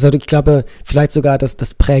 ich glaube, vielleicht sogar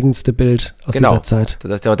das prägendste Bild aus dieser Zeit.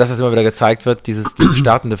 Das immer wieder gezeigt wird, dieses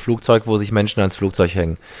startende Flugzeug, wo sich Menschen ans Flugzeug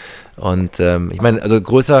hängen. Und ich meine, also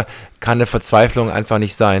größer kann eine Verzweiflung einfach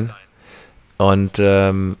nicht sein. Und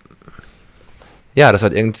ja, das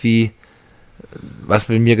hat irgendwie was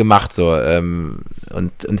mit mir gemacht, so.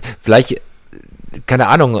 Und vielleicht, keine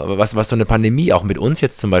Ahnung, was so eine Pandemie auch mit uns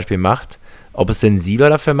jetzt zum Beispiel macht, ob es sensibler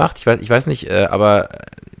dafür macht, ich weiß nicht, aber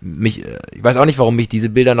ich weiß auch nicht, warum mich diese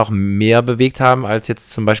Bilder noch mehr bewegt haben als jetzt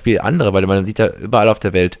zum Beispiel andere, weil man sieht ja überall auf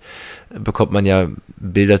der Welt, bekommt man ja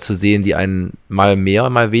Bilder zu sehen, die einen mal mehr,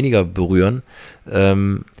 mal weniger berühren.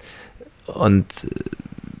 Und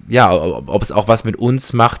ja, ob es auch was mit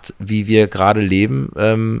uns macht, wie wir gerade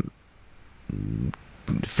leben,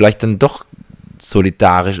 vielleicht dann doch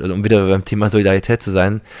solidarisch, also um wieder beim Thema Solidarität zu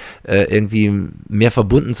sein, irgendwie mehr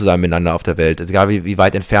verbunden zu sein miteinander auf der Welt, also egal wie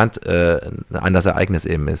weit entfernt ein anderes Ereignis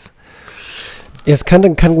eben ist. Ja, es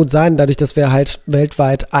kann gut sein, dadurch, dass wir halt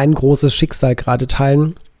weltweit ein großes Schicksal gerade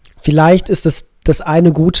teilen. Vielleicht ist das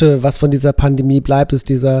eine Gute, was von dieser Pandemie bleibt, ist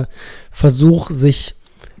dieser Versuch, sich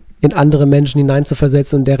in andere Menschen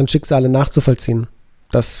hineinzuversetzen und deren Schicksale nachzuvollziehen.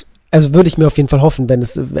 Also würde ich mir auf jeden Fall hoffen, wenn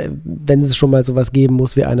es schon mal sowas geben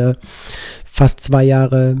muss wie eine fast 2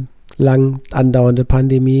 Jahre lang andauernde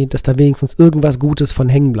Pandemie, dass da wenigstens irgendwas Gutes von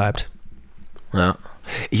hängen bleibt. Ja.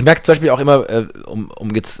 Ich merke zum Beispiel auch immer,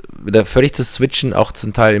 um jetzt wieder völlig zu switchen, auch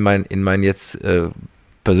zum Teil in mein jetzt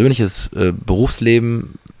persönliches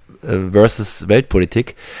Berufsleben versus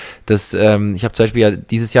Weltpolitik, dass ich habe zum Beispiel ja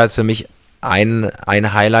dieses Jahr ist für mich ein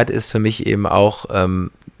Highlight ist für mich eben auch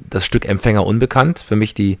das Stück Empfänger unbekannt, für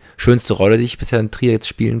mich die schönste Rolle, die ich bisher in Trier jetzt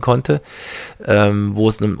spielen konnte, wo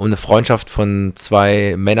es um eine Freundschaft von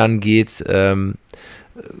 2 Männern geht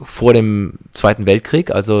vor dem Zweiten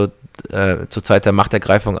Weltkrieg, also zur Zeit der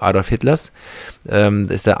Machtergreifung Adolf Hitlers. Das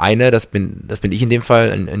ist der eine, das bin ich in dem Fall,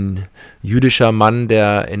 ein jüdischer Mann,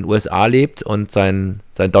 der in den USA lebt, und sein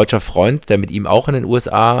deutscher Freund, der mit ihm auch in den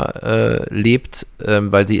USA lebt,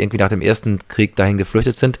 weil sie irgendwie nach dem Ersten Krieg dahin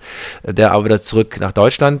geflüchtet sind, der aber wieder zurück nach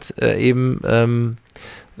Deutschland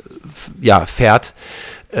fährt.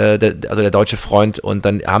 also der deutsche Freund, und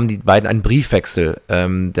dann haben die beiden einen Briefwechsel.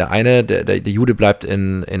 Der Jude bleibt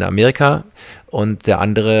in Amerika und der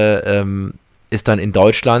andere ist dann in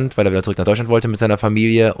Deutschland, weil er wieder zurück nach Deutschland wollte mit seiner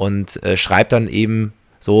Familie, und schreibt dann eben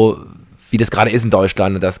so, wie das gerade ist in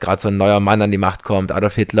Deutschland, und dass gerade so ein neuer Mann an die Macht kommt,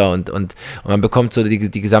 Adolf Hitler, und man bekommt so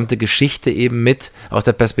die gesamte Geschichte eben mit aus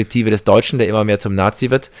der Perspektive des Deutschen, der immer mehr zum Nazi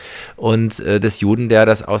wird, und des Juden, der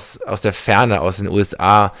das aus der Ferne, aus den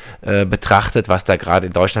USA betrachtet, was da gerade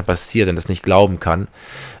in Deutschland passiert und das nicht glauben kann.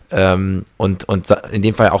 Und in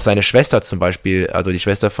dem Fall auch seine Schwester zum Beispiel, also die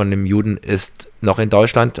Schwester von dem Juden ist noch in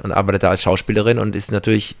Deutschland und arbeitet da als Schauspielerin und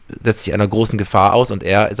setzt sich einer großen Gefahr aus, und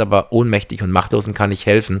er ist aber ohnmächtig und machtlos und kann nicht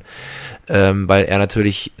helfen, weil er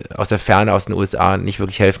natürlich aus der Ferne, aus den USA nicht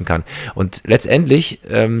wirklich helfen kann. Und letztendlich,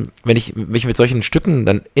 wenn ich mich mit solchen Stücken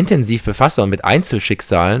dann intensiv befasse und mit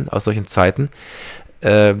Einzelschicksalen aus solchen Zeiten,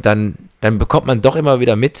 dann bekommt man doch immer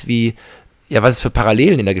wieder mit, was es für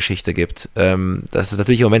Parallelen in der Geschichte gibt. Dass es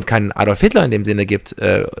natürlich im Moment keinen Adolf Hitler in dem Sinne gibt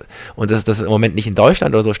und dass das im Moment nicht in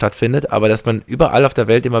Deutschland oder so stattfindet, aber dass man überall auf der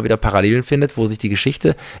Welt immer wieder Parallelen findet, wo sich die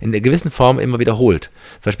Geschichte in einer gewissen Form immer wiederholt.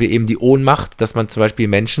 Zum Beispiel eben die Ohnmacht, dass man zum Beispiel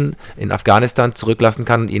Menschen in Afghanistan zurücklassen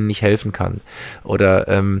kann und ihnen nicht helfen kann.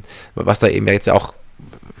 Oder was da eben jetzt ja auch,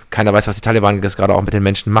 keiner weiß, was die Taliban das gerade auch mit den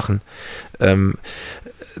Menschen machen.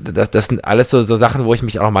 Das sind alles so Sachen, wo ich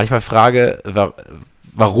mich auch manchmal frage,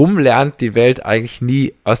 warum lernt die Welt eigentlich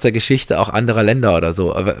nie aus der Geschichte auch anderer Länder oder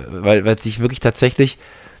so? Weil sich wirklich tatsächlich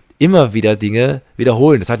immer wieder Dinge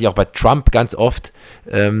wiederholen. Das hatte ich auch bei Trump ganz oft,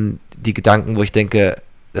 die Gedanken, wo ich denke,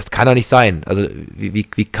 das kann doch nicht sein. Also wie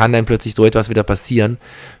kann denn plötzlich so etwas wieder passieren?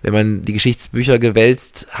 Wenn man die Geschichtsbücher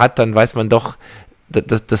gewälzt hat, dann weiß man doch,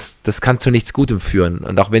 das kann zu nichts Gutem führen.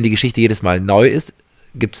 Und auch wenn die Geschichte jedes Mal neu ist,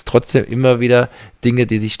 gibt es trotzdem immer wieder Dinge,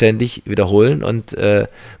 die sich ständig wiederholen und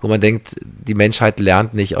wo man denkt, die Menschheit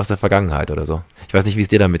lernt nicht aus der Vergangenheit oder so. Ich weiß nicht, wie es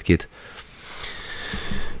dir damit geht.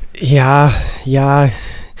 Ja,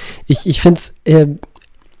 ich finde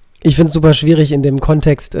es super schwierig in dem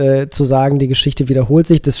Kontext zu sagen, die Geschichte wiederholt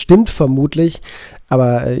sich. Das stimmt vermutlich,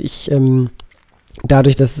 aber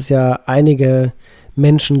dadurch, dass es ja einige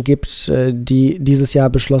Menschen gibt, die dieses Jahr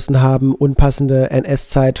beschlossen haben, unpassende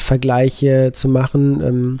NS-Zeit-Vergleiche zu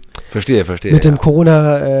machen. Verstehe. Mit dem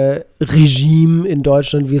Corona-Regime in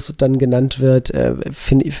Deutschland, wie es dann genannt wird,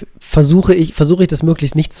 versuche ich das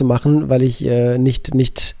möglichst nicht zu machen, weil ich nicht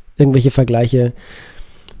irgendwelche Vergleiche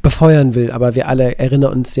befeuern will. Aber wir alle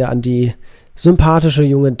erinnern uns ja an die sympathische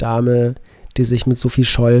junge Dame, die sich mit Sophie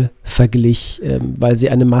Scholl verglich, weil sie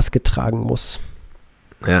eine Maske tragen muss.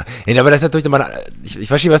 Ja, aber das ist natürlich nochmal, ich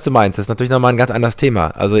verstehe, was du meinst, das ist natürlich nochmal ein ganz anderes Thema.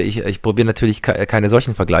 Also ich probiere natürlich keine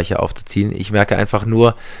solchen Vergleiche aufzuziehen. Ich merke einfach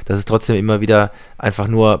nur, dass es trotzdem immer wieder einfach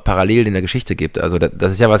nur Parallelen in der Geschichte gibt. Also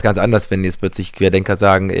das ist ja was ganz anderes, wenn jetzt plötzlich Querdenker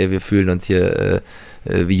sagen, wir fühlen uns hier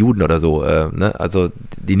wie Juden oder so. Ne? Also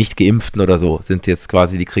die Nicht-Geimpften oder so sind jetzt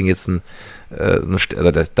quasi, die kriegen jetzt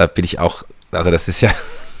da bin ich auch, also das ist ja...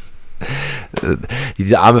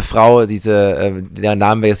 Diese arme Frau, deren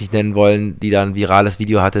Namen wir jetzt nicht nennen wollen, die da ein virales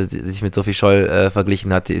Video hatte, die sich mit Sophie Scholl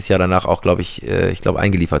verglichen hat, die ist ja danach auch, glaube ich,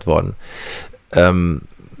 eingeliefert worden.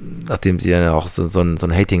 Nachdem sie ja auch so ein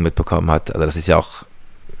Hating mitbekommen hat. Also das ist ja auch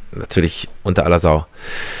natürlich unter aller Sau.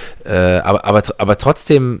 Aber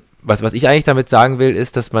trotzdem, was ich eigentlich damit sagen will,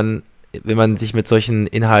 ist, dass man, wenn man sich mit solchen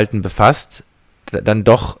Inhalten befasst, dann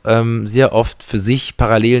doch sehr oft für sich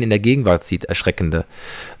Parallelen in der Gegenwart sieht, erschreckende.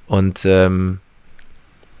 Und das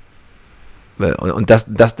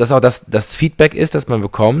auch das Feedback ist, das man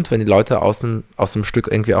bekommt, wenn die Leute aus dem Stück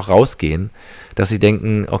irgendwie auch rausgehen, dass sie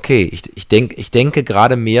denken, okay, ich denke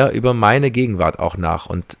gerade mehr über meine Gegenwart auch nach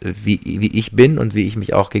und wie ich bin und wie ich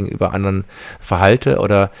mich auch gegenüber anderen verhalte,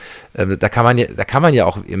 oder da kann man ja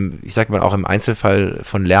auch ich sag mal auch im Einzelfall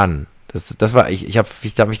von lernen. Das war, ich habe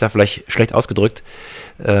mich da vielleicht schlecht ausgedrückt,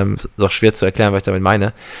 ist auch schwer zu erklären, was ich damit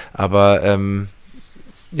meine, aber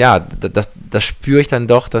das spüre ich dann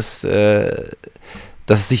doch, dass es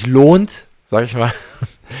sich lohnt, sag ich mal,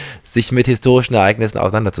 sich mit historischen Ereignissen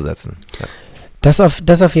auseinanderzusetzen. Ja. Das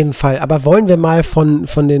auf jeden Fall. Aber wollen wir mal von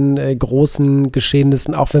den großen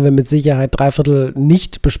Geschehnissen, auch wenn wir mit Sicherheit 3/4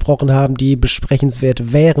 nicht besprochen haben, die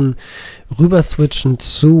besprechenswert wären, rüber switchen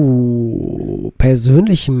zu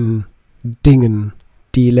persönlichen Dingen,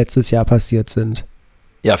 die letztes Jahr passiert sind?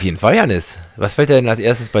 Ja, auf jeden Fall, Janis. Was fällt dir denn als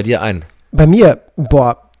erstes bei dir ein? Bei mir,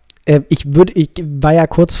 ich war ja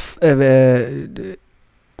kurz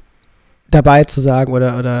dabei zu sagen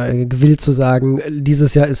oder gewillt zu sagen,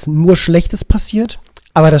 dieses Jahr ist nur Schlechtes passiert,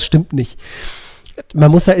 aber das stimmt nicht. Man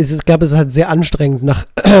muss ja, ich glaube, es ist halt sehr anstrengend, nach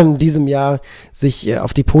diesem Jahr sich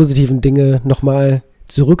auf die positiven Dinge nochmal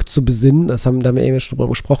zurückzubesinnen. Da haben wir eben schon drüber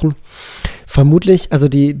gesprochen. Vermutlich, also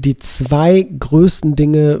die zwei größten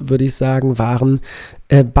Dinge, würde ich sagen, waren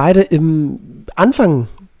beide im Anfang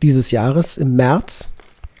dieses Jahres, im März.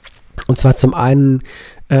 Und zwar zum einen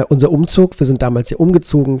unser Umzug. Wir sind damals hier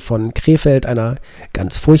umgezogen von Krefeld, einer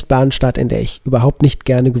ganz furchtbaren Stadt, in der ich überhaupt nicht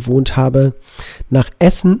gerne gewohnt habe, nach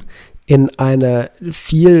Essen, in eine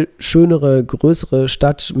viel schönere, größere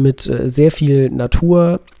Stadt mit sehr viel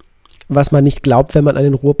Natur, was man nicht glaubt, wenn man an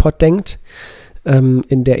den Ruhrpott denkt,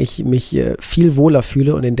 in der ich mich viel wohler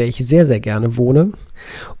fühle und in der ich sehr, sehr gerne wohne.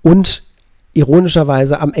 Und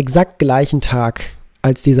ironischerweise am exakt gleichen Tag,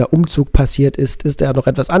 als dieser Umzug passiert ist, ist da noch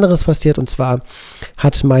etwas anderes passiert. Und zwar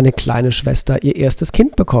hat meine kleine Schwester ihr erstes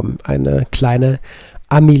Kind bekommen, eine kleine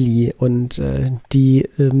Amelie. Und die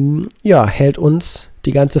hält uns,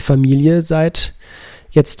 die ganze Familie, seit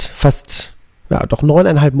jetzt fast, doch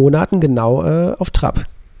 9,5 Monaten genau auf Trab.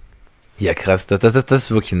 Ja, krass. Das ist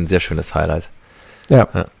wirklich ein sehr schönes Highlight. Ja.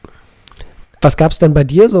 Was gab's denn bei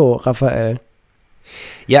dir so, Raphael?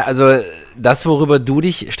 Ja, also das, worüber du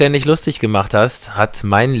dich ständig lustig gemacht hast, hat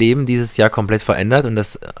mein Leben dieses Jahr komplett verändert und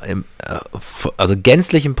das also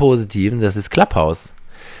gänzlich im Positiven, das ist Clubhouse.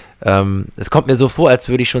 Es kommt mir so vor, als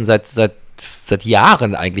würde ich schon seit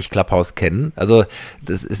Jahren eigentlich Clubhouse kennen. Also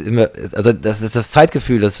das ist das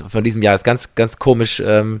Zeitgefühl, das von diesem Jahr ist ganz, ganz komisch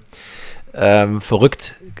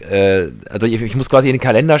verrückt. Also ich muss quasi in den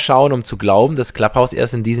Kalender schauen, um zu glauben, dass Clubhouse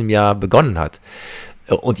erst in diesem Jahr begonnen hat.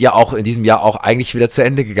 Und ja auch in diesem Jahr auch eigentlich wieder zu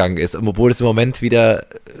Ende gegangen ist, obwohl es im Moment wieder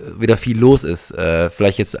viel los ist.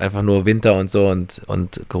 Vielleicht jetzt einfach nur Winter und so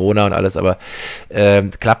und Corona und alles, aber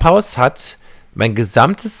Clubhouse hat mein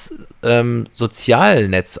gesamtes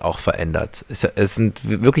Sozialnetz auch verändert. Es sind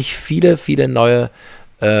wirklich viele, viele neue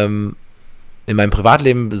in meinem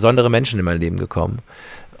Privatleben besondere Menschen in mein Leben gekommen.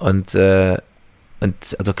 Und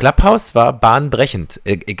also Clubhouse war bahnbrechend.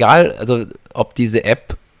 Egal, also ob diese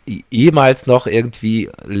App jemals noch irgendwie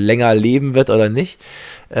länger leben wird oder nicht,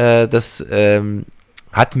 das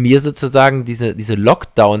hat mir sozusagen diese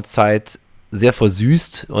Lockdown-Zeit sehr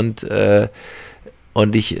versüßt und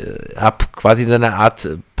ich habe quasi eine Art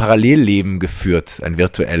Parallelleben geführt, ein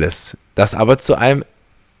virtuelles, das aber zu einem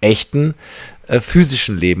echten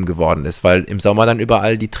physischen Leben geworden ist, weil im Sommer dann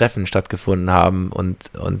überall die Treffen stattgefunden haben und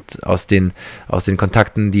aus den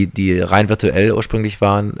Kontakten, die rein virtuell ursprünglich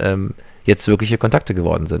waren, jetzt wirkliche Kontakte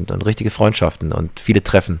geworden sind und richtige Freundschaften und viele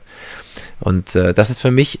Treffen. Und das ist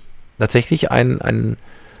für mich tatsächlich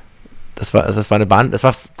das war eine Bahn, das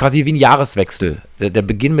war quasi wie ein Jahreswechsel. Der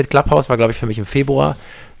Beginn mit Clubhouse war, glaube ich, für mich im Februar.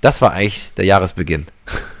 Das war eigentlich der Jahresbeginn.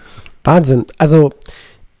 Wahnsinn. Also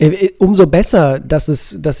umso besser, dass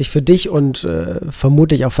sich für dich und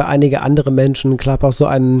vermutlich auch für einige andere Menschen Clubhouse so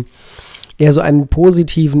einen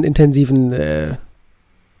positiven, intensiven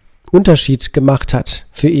Unterschied gemacht hat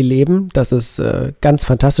für ihr Leben. Das ist ganz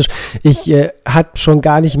fantastisch. Ich hatte schon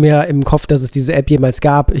gar nicht mehr im Kopf, dass es diese App jemals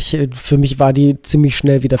gab. Für mich war die ziemlich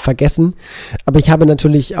schnell wieder vergessen. Aber ich habe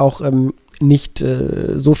natürlich auch nicht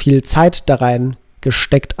so viel Zeit da rein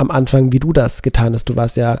gesteckt am Anfang, wie du das getan hast. Du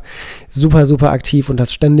warst ja super, super aktiv und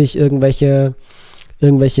hast ständig irgendwelche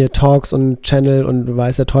Talks und Channel und du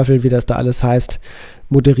weißt der Teufel, wie das da alles heißt,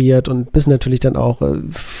 moderiert und bist natürlich dann auch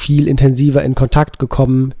viel intensiver in Kontakt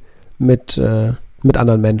gekommen mit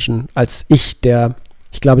anderen Menschen, als ich glaube,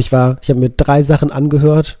 ich habe mir 3 Sachen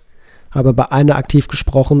angehört, habe bei einer aktiv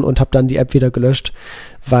gesprochen und habe dann die App wieder gelöscht,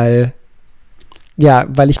 weil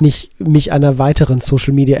ich nicht mich einer weiteren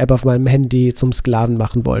Social-Media-App auf meinem Handy zum Sklaven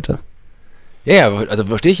machen wollte. Ja, also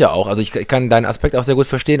verstehe ich ja auch. Also ich kann deinen Aspekt auch sehr gut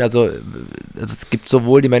verstehen. Also es gibt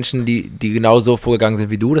sowohl die Menschen, die genauso vorgegangen sind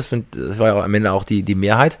wie du, das war ja am Ende auch die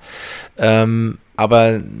Mehrheit,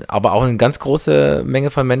 aber auch eine ganz große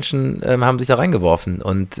Menge von Menschen haben sich da reingeworfen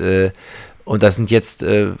und das sind jetzt,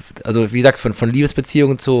 also wie gesagt, von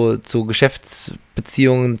Liebesbeziehungen zu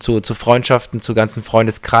Geschäftsbeziehungen, zu Freundschaften, zu ganzen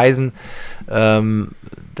Freundeskreisen,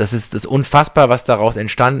 das ist unfassbar, was daraus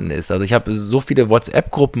entstanden ist. Also ich habe so viele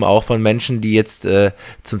WhatsApp-Gruppen auch von Menschen, die jetzt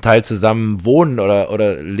zum Teil zusammen wohnen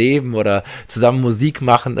oder leben oder zusammen Musik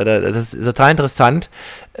machen. Das ist total interessant,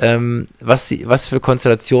 was für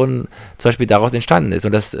Konstellationen zum Beispiel daraus entstanden ist.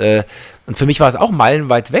 Und für mich war es auch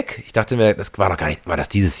meilenweit weg. Ich dachte mir, das war doch gar nicht, war das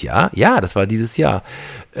dieses Jahr? Ja, das war dieses Jahr.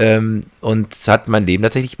 Und es hat mein Leben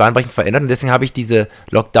tatsächlich bahnbrechend verändert und deswegen habe ich diese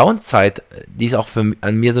Lockdown-Zeit, die ist auch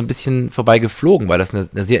an mir so ein bisschen vorbei geflogen, weil das eine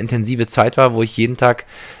sehr intensive Zeit war, wo ich jeden Tag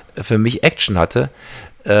für mich Action hatte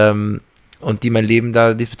und die mein Leben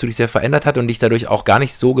da diesbezüglich sehr verändert hat und ich dadurch auch gar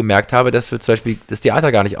nicht so gemerkt habe, dass wir zum Beispiel das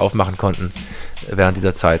Theater gar nicht aufmachen konnten während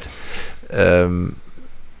dieser Zeit.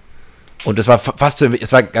 Und es war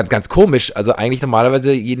es war ganz, ganz komisch. Also eigentlich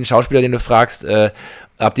normalerweise jeden Schauspieler, den du fragst,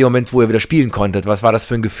 ab dem Moment, wo ihr wieder spielen konntet, was war das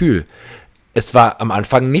für ein Gefühl? es war am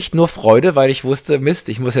Anfang nicht nur Freude, weil ich wusste, Mist,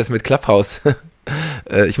 ich muss jetzt mit Clubhouse,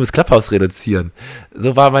 ich muss Clubhouse reduzieren.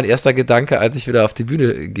 So war mein erster Gedanke, als ich wieder auf die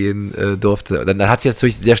Bühne gehen durfte. Dann hat sich das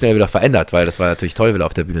natürlich sehr schnell wieder verändert, weil das war natürlich toll, wieder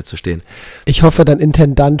auf der Bühne zu stehen. Ich hoffe, dein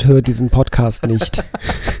Intendant hört diesen Podcast nicht.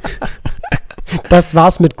 Das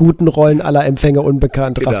war's mit guten Rollen aller Empfänger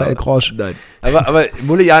unbekannt, genau. Raphael Grosch. Nein, aber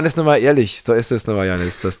Mulian ist nochmal ehrlich, so ist es nochmal,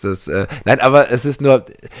 Janis. Nein, aber es ist nur,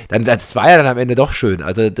 das war ja dann am Ende doch schön.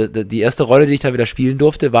 Also die erste Rolle, die ich dann wieder spielen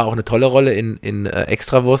durfte, war auch eine tolle Rolle in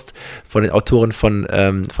Extrawurst von den Autoren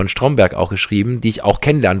von Stromberg auch geschrieben, die ich auch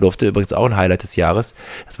kennenlernen durfte, übrigens auch ein Highlight des Jahres.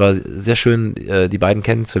 Es war sehr schön, die beiden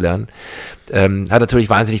kennenzulernen. Hat natürlich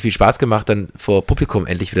wahnsinnig viel Spaß gemacht, dann vor Publikum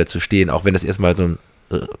endlich wieder zu stehen, auch wenn das erstmal so ein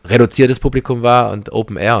reduziertes Publikum war und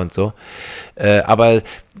Open Air und so. Aber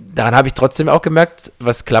daran habe ich trotzdem auch gemerkt,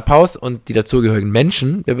 was Clubhouse und die dazugehörigen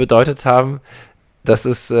Menschen mir bedeutet haben, dass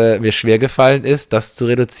es mir schwer gefallen ist, das zu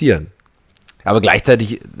reduzieren. Aber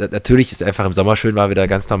gleichzeitig, natürlich ist einfach im Sommer schön, war wieder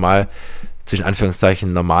ganz normal, zwischen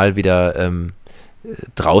Anführungszeichen normal wieder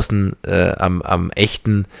draußen am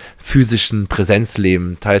echten physischen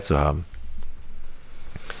Präsenzleben teilzuhaben.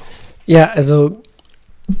 Ja, also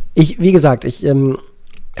wie gesagt, ich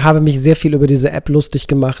habe mich sehr viel über diese App lustig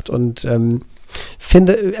gemacht und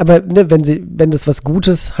finde, aber ne, wenn das was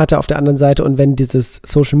Gutes hatte auf der anderen Seite und wenn dieses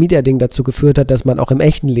Social-Media-Ding dazu geführt hat, dass man auch im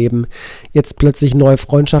echten Leben jetzt plötzlich neue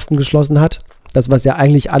Freundschaften geschlossen hat, das, was ja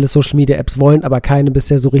eigentlich alle Social-Media-Apps wollen, aber keine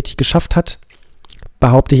bisher so richtig geschafft hat,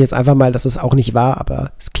 behaupte ich jetzt einfach mal, dass es auch nicht war,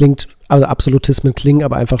 aber es klingt, also Absolutismen klingen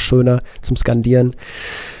aber einfach schöner zum Skandieren,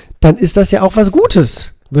 dann ist das ja auch was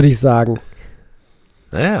Gutes, würde ich sagen.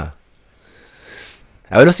 Naja.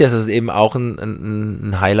 Aber lustig, dass es eben auch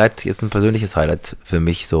ein Highlight, jetzt ein persönliches Highlight für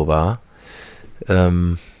mich so war.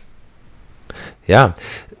 Ja.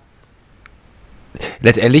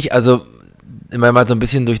 Letztendlich, also, wenn man mal so ein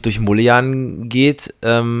bisschen durch Mulian geht,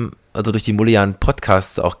 also durch die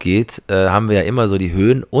Mulian-Podcasts auch geht, haben wir ja immer so die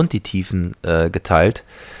Höhen und die Tiefen geteilt.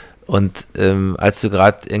 Und als du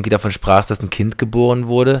gerade irgendwie davon sprachst, dass ein Kind geboren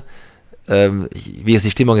wurde, ich will jetzt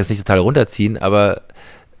die Stimmung jetzt nicht total runterziehen, aber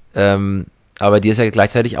die ist ja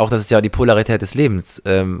gleichzeitig auch, das ist ja die Polarität des Lebens.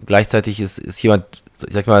 Gleichzeitig ist jemand,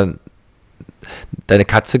 ich sag mal, deine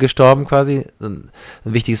Katze gestorben quasi, ein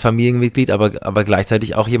wichtiges Familienmitglied, aber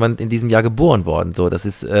gleichzeitig auch jemand in diesem Jahr geboren worden. So, das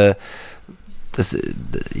ist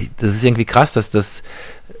irgendwie krass, dass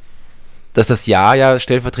das Jahr ja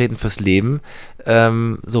stellvertretend fürs Leben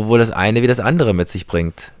sowohl das eine wie das andere mit sich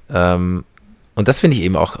bringt. Und das finde ich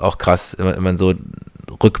eben auch krass, wenn man so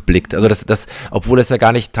rückblickt. Also das, obwohl das ja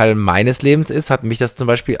gar nicht Teil meines Lebens ist, hat mich das zum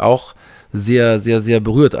Beispiel auch sehr, sehr, sehr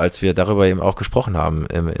berührt, als wir darüber eben auch gesprochen haben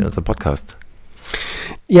in unserem Podcast.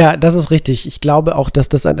 Ja, das ist richtig. Ich glaube auch, dass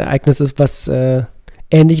das ein Ereignis ist, was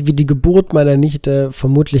ähnlich wie die Geburt meiner Nichte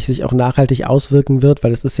vermutlich sich auch nachhaltig auswirken wird,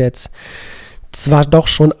 weil es ist jetzt zwar doch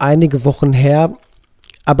schon einige Wochen her,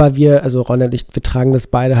 aber also Ron und ich, wir tragen das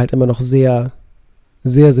beide halt immer noch sehr,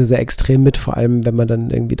 sehr, sehr, sehr extrem mit, vor allem wenn man dann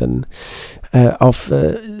irgendwie dann auf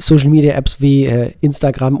Social-Media-Apps wie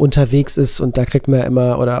Instagram unterwegs ist und da kriegt man ja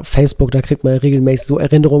immer, oder Facebook, da kriegt man regelmäßig so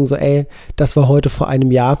Erinnerungen, so ey, das war heute vor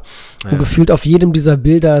einem Jahr. Ja. Und gefühlt auf jedem dieser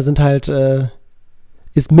Bilder sind halt,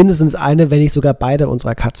 ist mindestens eine, wenn nicht sogar beide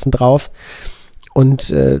unserer Katzen drauf.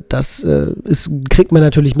 Und das kriegt man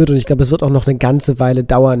natürlich mit und ich glaube, es wird auch noch eine ganze Weile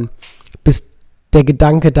dauern, bis der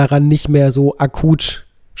Gedanke daran nicht mehr so akut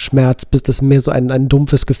Schmerz, bis das mehr so ein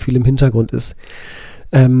dumpfes Gefühl im Hintergrund ist.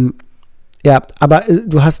 Ja, aber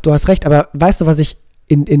du hast recht, aber weißt du, was ich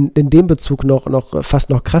in dem Bezug noch fast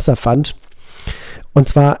noch krasser fand? Und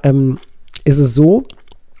zwar ist es so,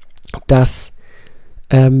 dass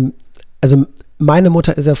also meine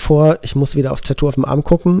Mutter ist ja ich muss wieder aufs Tattoo auf dem Arm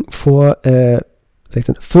gucken, vor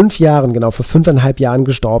 5 Jahren, genau, vor 5,5 Jahren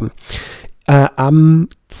gestorben. Am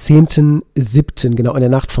 10.7., genau, in der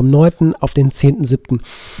Nacht vom 9. auf den 10.7.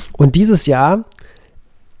 Und dieses Jahr,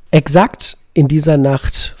 exakt in dieser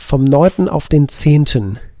Nacht vom 9. auf den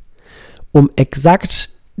 10., um exakt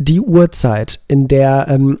die Uhrzeit, in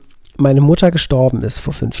der meine Mutter gestorben ist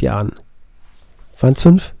vor 5 Jahren. Waren es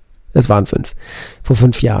 5? Es waren 5. Vor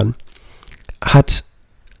 5 Jahren hat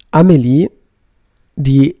Amelie,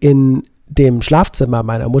 die in dem Schlafzimmer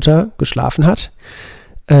meiner Mutter geschlafen hat,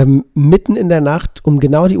 mitten in der Nacht um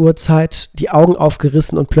genau die Uhrzeit die Augen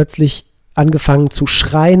aufgerissen und plötzlich angefangen zu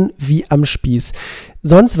schreien wie am Spieß.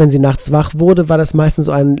 Sonst, wenn sie nachts wach wurde, war das meistens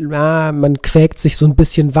so man quäkt sich so ein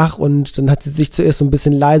bisschen wach und dann hat sie sich zuerst so ein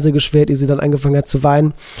bisschen leise geschwärt, ehe sie dann angefangen hat zu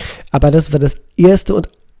weinen. Aber das war das erste und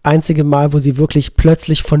einzige Mal, wo sie wirklich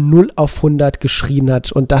plötzlich von 0 auf 100 geschrien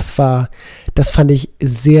hat und das fand ich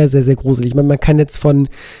sehr, sehr, sehr gruselig. Man kann jetzt von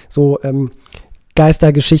so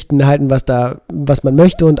Geistergeschichten halten, was man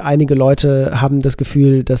möchte, und einige Leute haben das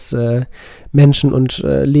Gefühl, dass Menschen und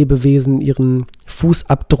Lebewesen ihren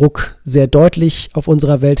Fußabdruck sehr deutlich auf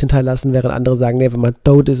unserer Welt hinterlassen, während andere sagen, nee, wenn man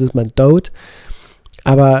tot ist, ist man tot.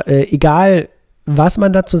 Aber egal, was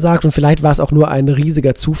man dazu sagt, und vielleicht war es auch nur ein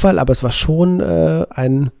riesiger Zufall, aber es war schon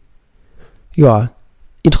ein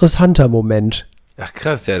interessanter Moment. Ach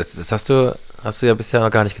krass, ja, das hast du ja bisher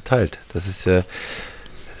noch gar nicht geteilt. Das ist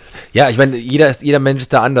ja, ich meine, jeder Mensch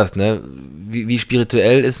ist da anders, ne? Wie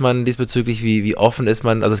spirituell ist man diesbezüglich, wie offen ist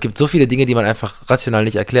man? Also es gibt so viele Dinge, die man einfach rational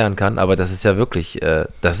nicht erklären kann, aber das ist ja wirklich,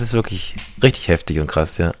 das ist wirklich richtig heftig und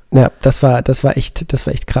krass, ja. Ja, das war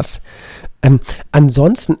echt krass.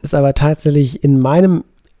 Ansonsten ist aber tatsächlich in meinem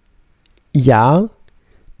Jahr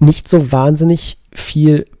nicht so wahnsinnig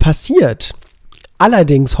viel passiert.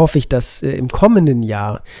 Allerdings hoffe ich, dass im kommenden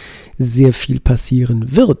Jahr sehr viel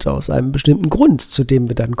passieren wird, aus einem bestimmten Grund, zu dem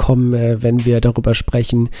wir dann kommen, wenn wir darüber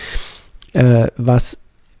sprechen, was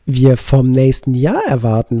wir vom nächsten Jahr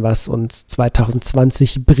erwarten, was uns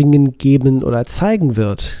 2020 bringen, geben oder zeigen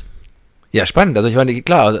wird. Ja, spannend. Also ich meine,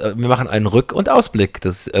 klar, wir machen einen Rück- und Ausblick.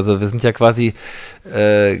 Also wir sind ja quasi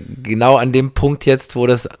genau an dem Punkt jetzt, wo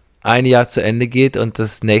das ein Jahr zu Ende geht und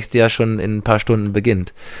das nächste Jahr schon in ein paar Stunden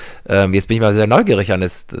beginnt. Jetzt bin ich mal sehr neugierig,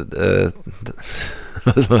 Hannes,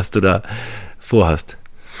 was du da vorhast.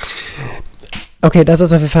 Okay, das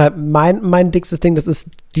ist auf jeden Fall mein dickstes Ding. Das ist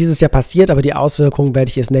dieses Jahr passiert, aber die Auswirkungen werde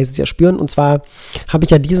ich erst nächstes Jahr spüren. Und zwar habe ich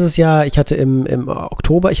ja dieses Jahr, ich hatte im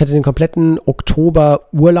Oktober, ich hatte den kompletten Oktober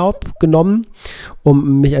Urlaub genommen,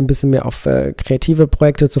 um mich ein bisschen mehr auf kreative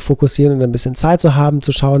Projekte zu fokussieren und ein bisschen Zeit zu haben,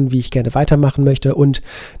 zu schauen, wie ich gerne weitermachen möchte. Und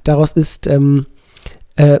daraus ist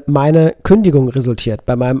meine Kündigung resultiert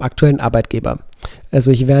bei meinem aktuellen Arbeitgeber. Also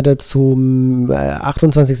ich werde zum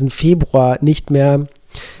 28. Februar nicht mehr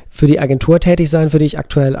für die Agentur tätig sein, für die ich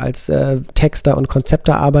aktuell als Texter und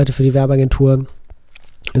Konzepter arbeite, für die Werbeagentur,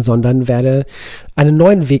 sondern werde einen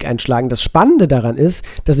neuen Weg einschlagen. Das Spannende daran ist,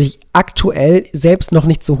 dass ich aktuell selbst noch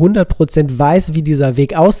nicht zu 100% weiß, wie dieser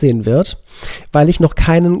Weg aussehen wird, weil ich noch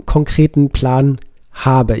keinen konkreten Plan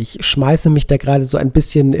habe. Ich schmeiße mich da gerade so ein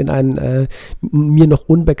bisschen in ein mir noch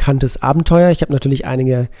unbekanntes Abenteuer. Ich habe natürlich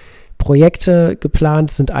einige Projekte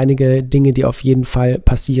geplant, es sind einige Dinge, die auf jeden Fall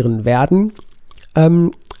passieren werden.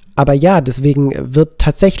 Aber ja, deswegen wird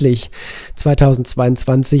tatsächlich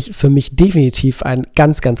 2022 für mich definitiv ein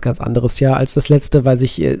ganz, ganz, ganz anderes Jahr als das letzte, weil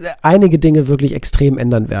sich einige Dinge wirklich extrem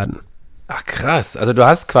ändern werden. Ach krass, also du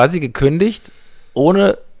hast quasi gekündigt,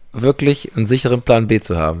 ohne wirklich einen sicheren Plan B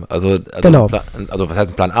zu haben. Also genau. Also was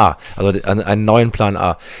heißt ein Plan A? Also einen neuen Plan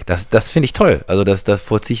A. Das finde ich toll. Also das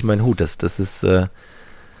vorziehe ich meinen Hut. Das ist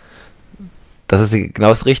genau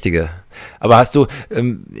das Richtige. Aber hast du,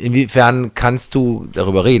 inwiefern kannst du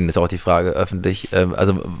darüber reden, ist auch die Frage öffentlich,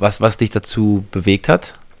 also was dich dazu bewegt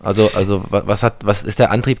hat? Also was ist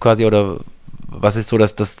der Antrieb quasi, oder was ist so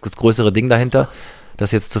das größere Ding dahinter,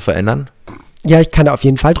 das jetzt zu verändern? Ja, ich kann da auf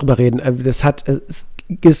jeden Fall drüber reden.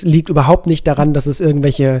 Es liegt überhaupt nicht daran, dass es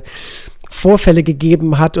irgendwelche Vorfälle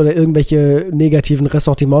gegeben hat oder irgendwelche negativen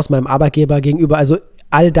Ressentiments meinem Arbeitgeber gegenüber. Also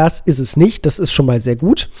all das ist es nicht. Das ist schon mal sehr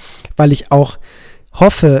gut, weil ich auch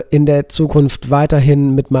hoffe, in der Zukunft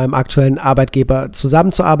weiterhin mit meinem aktuellen Arbeitgeber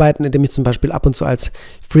zusammenzuarbeiten, indem ich zum Beispiel ab und zu als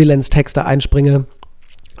Freelance-Texter einspringe,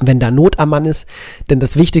 wenn da Not am Mann ist. Denn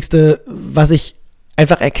das Wichtigste, was ich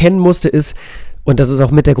einfach erkennen musste, ist, und das ist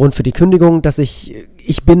auch mit der Grund für die Kündigung, dass ich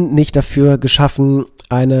bin nicht dafür geschaffen,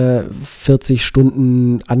 eine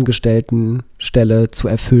 40-Stunden-Angestelltenstelle zu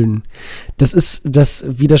erfüllen. Das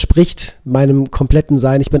widerspricht meinem kompletten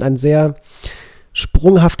Sein. Ich bin ein sehr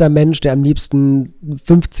sprunghafter Mensch, der am liebsten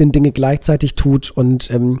 15 Dinge gleichzeitig tut,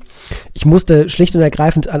 und ich musste schlicht und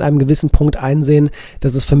ergreifend an einem gewissen Punkt einsehen,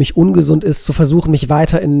 dass es für mich ungesund ist, zu versuchen, mich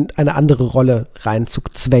weiter in eine andere Rolle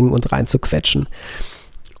reinzuzwängen und reinzuquetschen.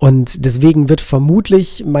 Und deswegen wird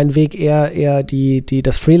vermutlich mein Weg eher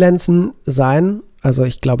das Freelancen sein. Also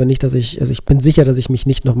ich glaube nicht, ich bin sicher, dass ich mich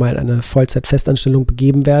nicht nochmal in eine Vollzeit-Festanstellung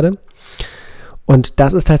begeben werde. Und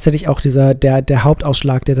das ist tatsächlich auch der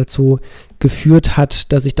Hauptausschlag, der dazu geführt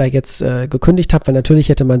hat, dass ich da jetzt gekündigt habe, weil natürlich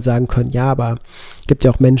hätte man sagen können, ja, aber es gibt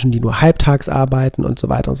ja auch Menschen, die nur halbtags arbeiten und so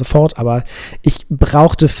weiter und so fort, aber ich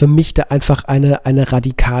brauchte für mich da einfach eine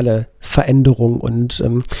radikale Veränderung, und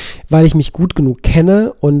weil ich mich gut genug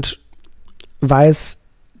kenne und weiß,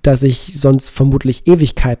 dass ich sonst vermutlich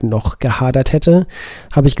Ewigkeiten noch gehadert hätte,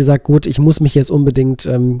 habe ich gesagt, gut, ich muss mich jetzt unbedingt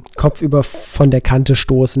kopfüber von der Kante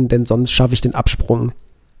stoßen, denn sonst schaffe ich den Absprung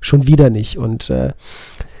schon wieder nicht. Und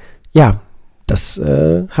das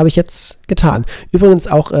habe ich jetzt getan. Übrigens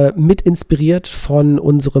auch mit inspiriert von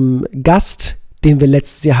unserem Gast, den wir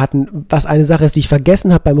letztes Jahr hatten, was eine Sache ist, die ich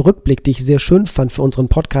vergessen habe beim Rückblick, die ich sehr schön fand für unseren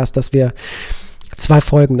Podcast, dass wir 3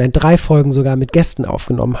 Folgen sogar mit Gästen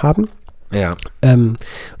aufgenommen haben. Ja. Und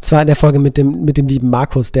zwar in der Folge mit dem lieben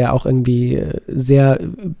Markus, der auch irgendwie sehr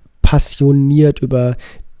passioniert über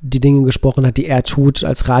die Dinge gesprochen hat, die er tut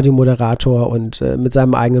als Radiomoderator und mit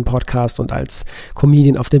seinem eigenen Podcast und als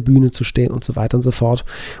Comedian auf der Bühne zu stehen und so weiter und so fort.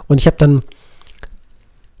 Und ich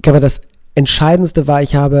glaube, das Entscheidendste war,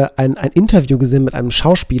 ich habe ein Interview gesehen mit einem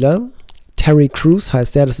Schauspieler, Terry Crews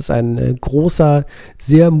heißt der, das ist ein großer,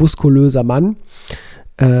 sehr muskulöser Mann,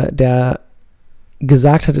 der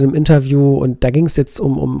gesagt hat in einem Interview, und da ging es jetzt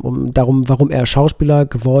darum, warum er Schauspieler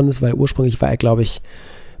geworden ist, weil ursprünglich war er, glaube ich,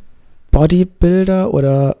 Bodybuilder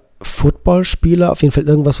oder Footballspieler, auf jeden Fall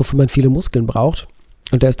irgendwas, wofür man viele Muskeln braucht.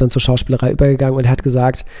 Und der ist dann zur Schauspielerei übergegangen und er hat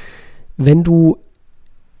gesagt, wenn du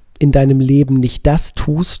in deinem Leben nicht das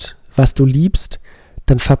tust, was du liebst,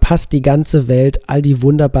 dann verpasst die ganze Welt all die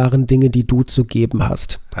wunderbaren Dinge, die du zu geben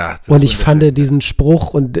hast. Ach, und ich fand diesen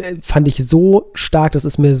Spruch fand ich so stark, das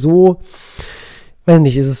ist mir so, weiß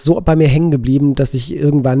nicht, es ist so bei mir hängen geblieben, dass ich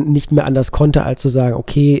irgendwann nicht mehr anders konnte, als zu sagen,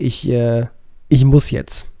 okay, ich muss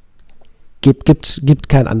jetzt. Gibt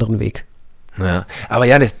keinen anderen Weg. Ja, aber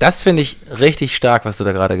Janis, das finde ich richtig stark, was du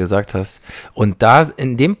da gerade gesagt hast. Und da,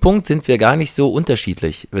 in dem Punkt sind wir gar nicht so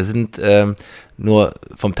unterschiedlich. Wir sind nur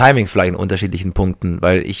vom Timing vielleicht in unterschiedlichen Punkten,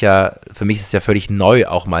 weil für mich ist es ja völlig neu,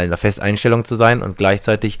 auch mal in einer Festeinstellung zu sein und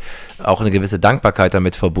gleichzeitig auch eine gewisse Dankbarkeit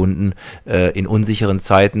damit verbunden, in unsicheren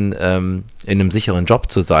Zeiten in einem sicheren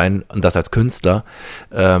Job zu sein und das als Künstler.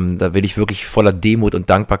 Da will ich wirklich voller Demut und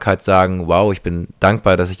Dankbarkeit sagen, wow, ich bin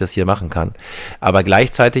dankbar, dass ich das hier machen kann. Aber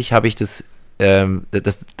gleichzeitig habe ich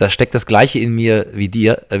da steckt das Gleiche in mir wie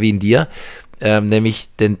in dir, nämlich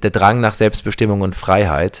der Drang nach Selbstbestimmung und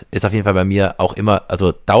Freiheit ist auf jeden Fall bei mir auch immer,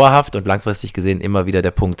 also dauerhaft und langfristig gesehen immer wieder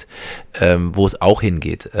der Punkt, wo es auch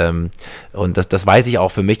hingeht. Und das weiß ich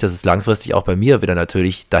auch für mich, dass es langfristig auch bei mir wieder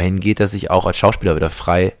natürlich dahin geht, dass ich auch als Schauspieler wieder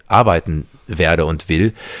frei arbeiten werde und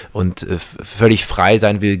will und völlig frei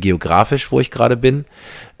sein will geografisch, wo ich gerade bin.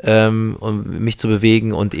 Um mich zu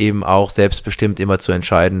bewegen und eben auch selbstbestimmt immer zu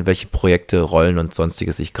entscheiden, welche Projekte, Rollen und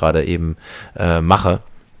sonstiges ich gerade eben mache.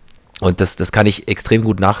 Und das kann ich extrem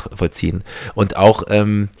gut nachvollziehen. Und auch,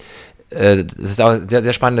 das ist auch ein sehr,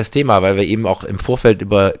 sehr spannendes Thema, weil wir eben auch im Vorfeld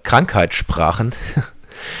über Krankheit sprachen.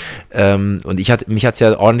 Und mich hat es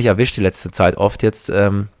ja ordentlich erwischt die letzte Zeit oft jetzt,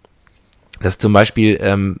 dass zum Beispiel,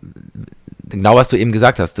 genau was du eben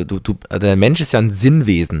gesagt hast, also der Mensch ist ja ein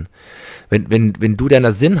Sinnwesen. Wenn du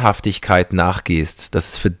deiner Sinnhaftigkeit nachgehst,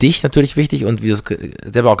 das ist für dich natürlich wichtig und wie du es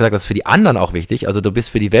selber auch gesagt hast, für die anderen auch wichtig. Also du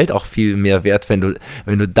bist für die Welt auch viel mehr wert, wenn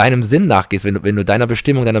du deinem Sinn nachgehst, wenn du deiner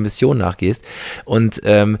Bestimmung, deiner Mission nachgehst. Und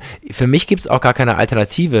für mich gibt es auch gar keine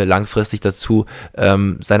Alternative langfristig dazu,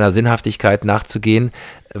 seiner Sinnhaftigkeit nachzugehen,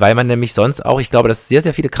 weil man nämlich sonst auch, ich glaube, dass sehr,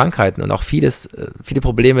 sehr viele Krankheiten und auch viele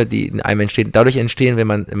Probleme, die in einem entstehen, dadurch entstehen, wenn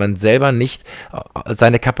man selber nicht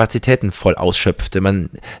seine Kapazitäten voll ausschöpft, wenn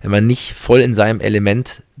man nicht voll in seinem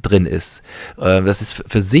Element drin ist. Das ist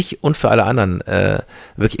für sich und für alle anderen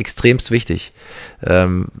wirklich extremst wichtig.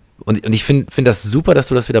 Und ich finde das super, dass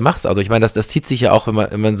du das wieder machst. Also ich meine, das zieht sich ja auch,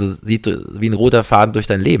 wenn man so sieht, wie ein roter Faden durch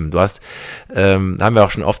dein Leben. Du hast, da haben wir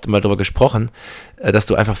auch schon oft mal drüber gesprochen, dass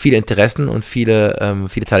du einfach viele Interessen und viele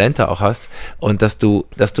Talente auch hast und dass du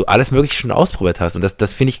alles Mögliche schon ausprobiert hast. Und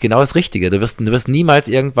das finde ich genau das Richtige. Du wirst niemals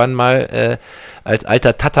irgendwann mal als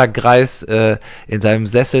alter Tattergreis in deinem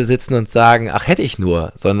Sessel sitzen und sagen, ach, hätte ich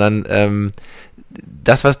nur, sondern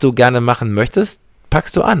das, was du gerne machen möchtest,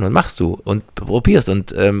 packst du an und machst du und probierst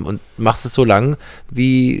und machst es so lang,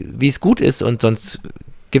 wie es gut ist und sonst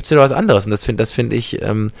gibt es ja was anderes und das finde ich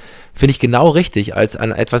genau richtig, als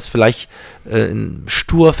an etwas vielleicht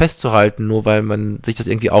stur festzuhalten, nur weil man sich das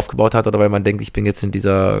irgendwie aufgebaut hat oder weil man denkt, ich bin jetzt in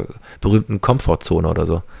dieser berühmten Komfortzone oder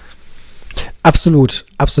so. Absolut,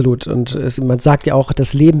 absolut. Und man sagt ja auch,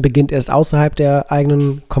 das Leben beginnt erst außerhalb der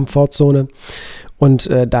eigenen Komfortzone und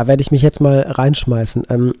da werde ich mich jetzt mal reinschmeißen.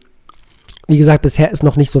 Wie gesagt, bisher ist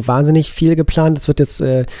noch nicht so wahnsinnig viel geplant. Es wird jetzt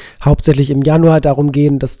hauptsächlich im Januar darum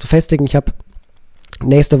gehen, das zu festigen. Ich habe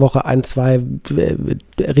nächste Woche 2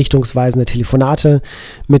 richtungsweisende Telefonate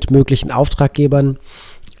mit möglichen Auftraggebern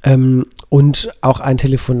und auch ein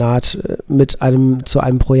Telefonat zu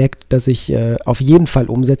einem Projekt, das ich auf jeden Fall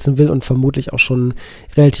umsetzen will und vermutlich auch schon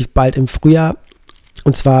relativ bald im Frühjahr.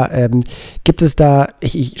 Und zwar gibt es da,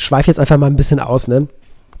 ich schweife jetzt einfach mal ein bisschen aus, ne?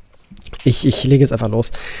 Ich lege jetzt einfach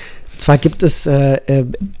los. Und zwar gibt es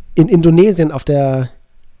in Indonesien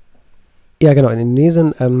in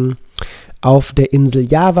Indonesien auf der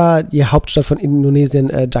Insel Java, die Hauptstadt von Indonesien,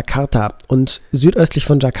 Jakarta. Und südöstlich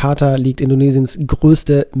von Jakarta liegt Indonesiens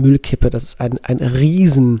größte Müllkippe. Das ist ein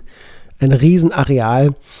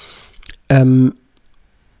Riesenareal.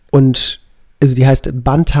 Und also die heißt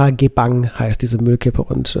Bantar Gebang, heißt diese Müllkippe.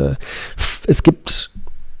 Und es gibt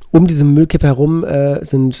um diese Müllkippe herum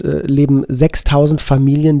leben 6.000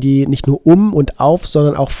 Familien, die nicht nur und auf,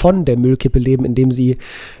 sondern auch von der Müllkippe leben, indem sie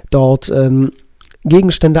dort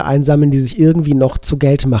Gegenstände einsammeln, die sich irgendwie noch zu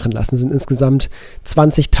Geld machen lassen. Es sind insgesamt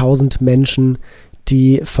 20.000 Menschen,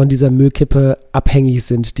 die von dieser Müllkippe abhängig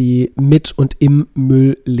sind, die mit und im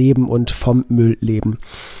Müll leben und vom Müll leben.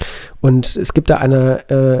 Und es gibt da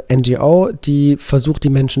eine NGO, die versucht, die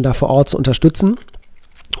Menschen da vor Ort zu unterstützen.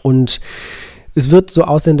 Und es wird so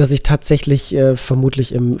aussehen, dass ich tatsächlich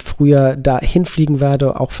vermutlich im Frühjahr da hinfliegen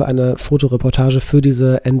werde, auch für eine Fotoreportage für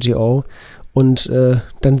diese NGO und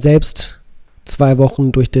dann selbst 2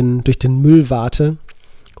 Wochen durch den Müll warte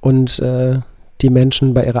und die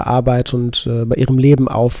Menschen bei ihrer Arbeit und bei ihrem Leben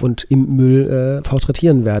auf und im Müll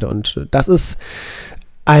porträtieren werde. Und das ist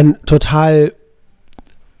ein total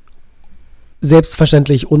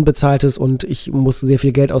selbstverständlich unbezahltes und ich muss sehr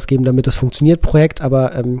viel Geld ausgeben, damit das funktioniert, Projekt.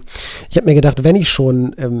 Aber ich habe mir gedacht, wenn ich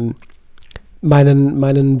schon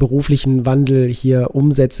meinen beruflichen Wandel hier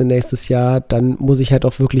umsetze nächstes Jahr, dann muss ich halt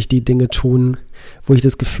auch wirklich die Dinge tun, wo ich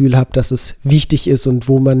das Gefühl habe, dass es wichtig ist und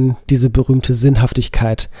wo man diese berühmte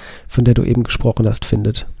Sinnhaftigkeit, von der du eben gesprochen hast,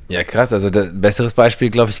 findet. Ja, krass. Also ein besseres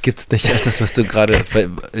Beispiel, glaube ich, gibt es nicht als das, was du gerade...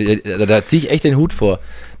 Da ziehe ich echt den Hut vor,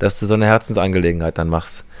 dass du so eine Herzensangelegenheit dann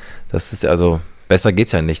machst. Das ist also, besser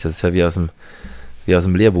geht's ja nicht. Das ist ja wie aus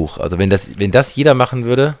dem Lehrbuch. Also wenn das jeder machen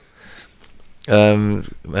würde, man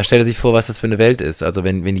stellt sich vor, was das für eine Welt ist. Also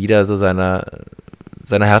wenn jeder so seiner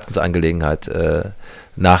Herzensangelegenheit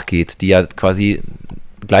nachgeht, die ja quasi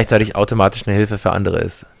gleichzeitig automatisch eine Hilfe für andere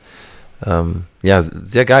ist. Ja,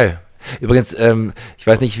 sehr geil. Übrigens, ich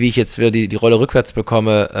weiß nicht, wie ich jetzt wieder die Rolle rückwärts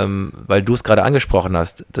bekomme, weil du es gerade angesprochen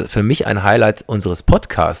hast. Für mich ein Highlight unseres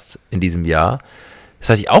Podcasts in diesem Jahr. Das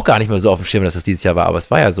hatte ich auch gar nicht mehr so auf dem Schirm, dass das dieses Jahr war, aber es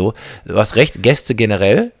war ja so. Du hast recht, Gäste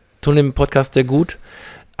generell tun dem Podcast sehr gut,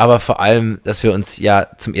 aber vor allem, dass wir uns wir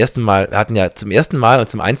hatten zum ersten Mal und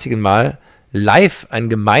zum einzigen Mal live einen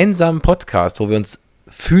gemeinsamen Podcast, wo wir uns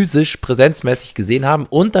physisch, präsenzmäßig gesehen haben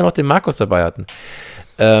und dann noch den Markus dabei hatten.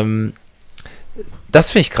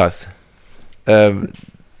 Das finde ich krass. In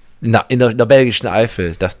der belgischen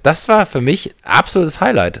Eifel. Das war für mich absolutes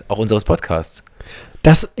Highlight, auch unseres Podcasts.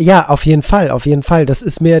 Ja, auf jeden Fall. Das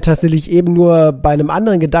ist mir tatsächlich eben nur bei einem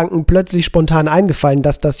anderen Gedanken plötzlich spontan eingefallen,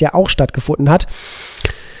 dass das ja auch stattgefunden hat.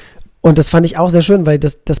 Und das fand ich auch sehr schön, weil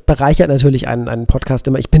das bereichert natürlich einen Podcast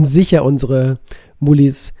immer. Ich bin sicher, unsere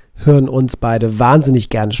Mullis hören uns beide wahnsinnig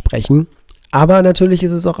gerne sprechen. Aber natürlich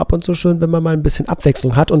ist es auch ab und zu schön, wenn man mal ein bisschen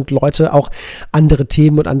Abwechslung hat und Leute auch andere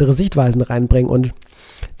Themen und andere Sichtweisen reinbringen. Und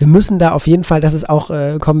wir müssen da auf jeden Fall, das ist auch,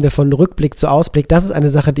 kommen wir von Rückblick zu Ausblick, das ist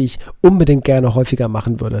eine Sache, die ich unbedingt gerne häufiger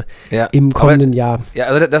machen würde im kommenden Jahr. Ja,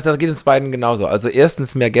 also das geht uns beiden genauso. Also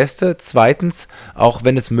erstens mehr Gäste, zweitens, auch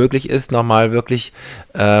wenn es möglich ist, nochmal wirklich,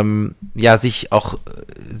 sich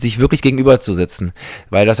wirklich gegenüber zu sitzen.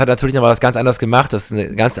 Weil das hat natürlich nochmal was ganz anderes gemacht. Das ist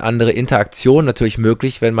eine ganz andere Interaktion natürlich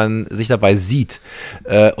möglich, wenn man sich dabei sieht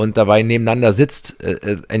und dabei nebeneinander sitzt,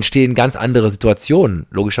 entstehen ganz andere Situationen,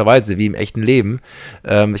 logischerweise, wie im echten Leben.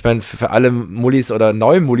 Ich meine, für alle Mullis oder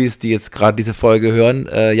Neumullis, die jetzt gerade diese Folge hören,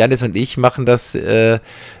 Jannis und ich machen das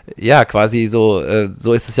quasi so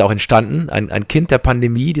ist es ja auch entstanden, ein Kind der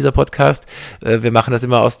Pandemie, dieser Podcast. Wir machen das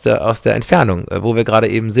immer aus der Entfernung, wo wir gerade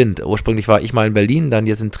eben sind. Ursprünglich war ich mal in Berlin, dann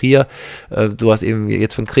jetzt in Trier. Du hast eben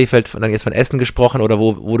jetzt von Krefeld, dann jetzt von Essen gesprochen oder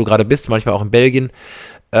wo du gerade bist, manchmal auch in Belgien.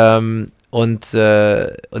 Und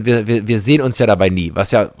wir sehen uns ja dabei nie,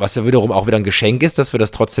 was ja wiederum auch wieder ein Geschenk ist, dass wir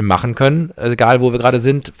das trotzdem machen können, egal wo wir gerade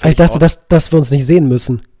sind. Ich dachte, dass wir uns nicht sehen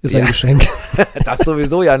müssen, ist ein Geschenk. Das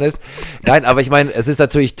sowieso, Jannis. Nein, aber ich meine, es ist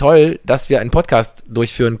natürlich toll, dass wir einen Podcast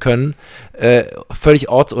durchführen können, völlig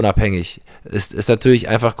ortsunabhängig. Ist natürlich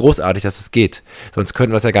einfach großartig, dass es geht. Sonst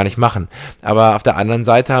könnten wir es ja gar nicht machen. Aber auf der anderen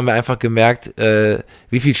Seite haben wir einfach gemerkt,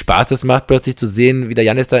 wie viel Spaß das macht, plötzlich zu sehen, wie der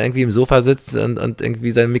Jannis da irgendwie im Sofa sitzt und irgendwie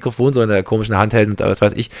sein Mikrofon so in der komischen Hand hält und was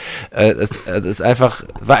weiß ich.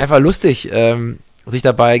 War einfach lustig, sich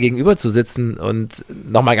dabei gegenüber zu sitzen und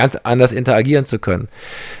nochmal ganz anders interagieren zu können.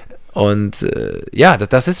 Und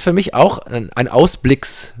das ist für mich auch ein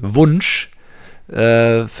Ausblickswunsch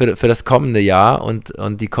für das kommende Jahr und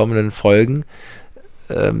die kommenden Folgen,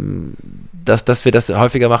 dass wir das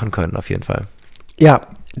häufiger machen können, auf jeden Fall. Ja,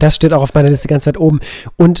 das steht auch auf meiner Liste ganz weit oben.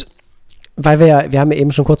 Und weil wir haben ja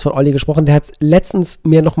eben schon kurz von Olli gesprochen, der hat letztens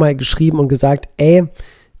mir nochmal geschrieben und gesagt, ey,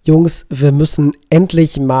 Jungs, wir müssen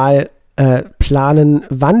endlich mal planen,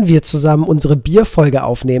 wann wir zusammen unsere Bierfolge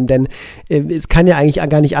aufnehmen, denn es kann ja eigentlich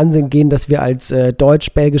gar nicht ansehen, dass wir als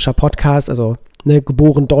deutsch-belgischer Podcast, also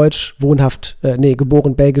geboren belgisch, wohnhaft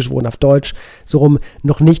deutsch, so rum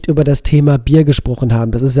noch nicht über das Thema Bier gesprochen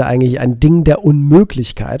haben. Das ist ja eigentlich ein Ding der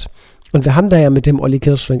Unmöglichkeit. Und wir haben da ja mit dem Olli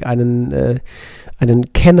Kirschfink einen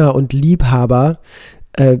Kenner und Liebhaber,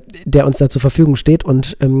 der uns da zur Verfügung steht.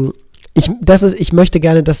 Und ich möchte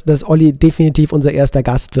gerne, dass Olli definitiv unser erster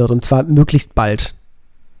Gast wird, und zwar möglichst bald.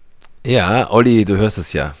 Ja, Olli, du hörst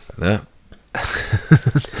es ja, ne?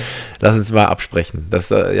 Lass uns mal absprechen. Das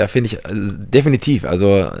finde ich definitiv.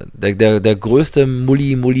 Also der größte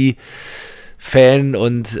Mulli-Fan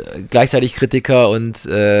und gleichzeitig Kritiker und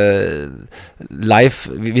wie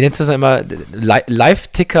nennst du das immer?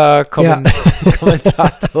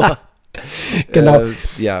 Live-Ticker-Kommentator. Genau.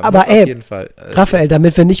 Aber auf jeden Fall. Raphael,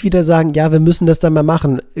 damit wir nicht wieder sagen, ja, wir müssen das dann mal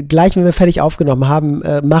machen. Gleich, wenn wir fertig aufgenommen haben,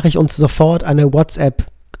 mache ich uns sofort eine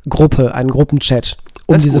WhatsApp-Gruppe, einen Gruppenchat,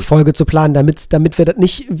 um diese Folge zu planen, damit wir das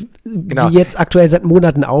nicht wie jetzt aktuell seit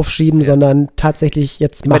Monaten aufschieben, sondern tatsächlich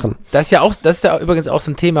jetzt machen. Das ist ja übrigens auch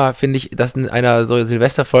so ein Thema, finde ich, das in einer so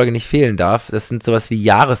Silvesterfolge nicht fehlen darf. Das sind sowas wie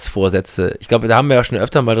Jahresvorsätze. Ich glaube, da haben wir ja schon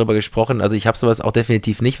öfter mal drüber gesprochen. Also ich habe sowas auch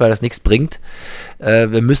definitiv nicht, weil das nichts bringt.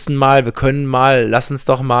 Wir müssen mal, wir können mal, lass uns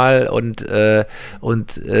doch mal und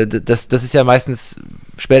das ist ja meistens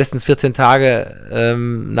spätestens 14 Tage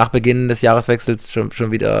nach Beginn des Jahreswechsels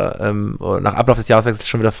schon wieder, nach Ablauf des Jahreswechsels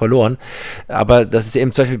schon wieder verloren. Aber das ist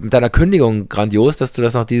eben zum Beispiel mit deiner Kündigung grandios, dass du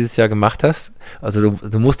das noch dieses Jahr gemacht hast. Also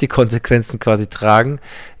du musst die Konsequenzen quasi tragen.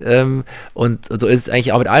 Und so ist es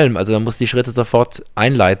eigentlich auch mit allem. Also man muss die Schritte sofort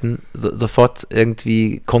einleiten, sofort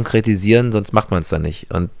irgendwie konkretisieren, sonst macht man es dann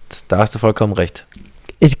nicht. Und da hast du vollkommen recht.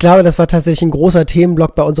 Ich glaube, das war tatsächlich ein großer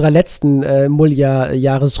Themenblock bei unserer letzten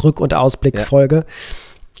Mulja-Jahresrück- und Ausblickfolge.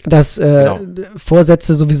 Dass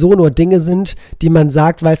Vorsätze sowieso nur Dinge sind, die man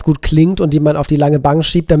sagt, weil es gut klingt und die man auf die lange Bank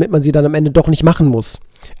schiebt, damit man sie dann am Ende doch nicht machen muss.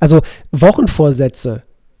 Also Wochenvorsätze,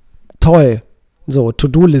 toll. So,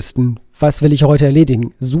 To-Do-Listen, was will ich heute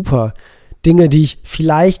erledigen? Super. Dinge, die ich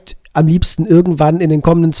vielleicht am liebsten irgendwann in den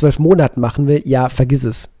kommenden 12 Monaten machen will, ja, vergiss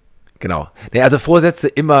es. Genau. Nee, also Vorsätze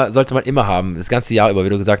sollte man immer haben, das ganze Jahr über, wie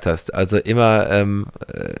du gesagt hast. Also immer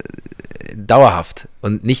dauerhaft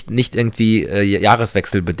und nicht irgendwie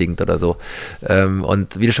jahreswechselbedingt oder so.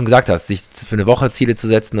 Und wie du schon gesagt hast, sich für eine Woche Ziele zu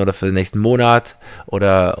setzen oder für den nächsten Monat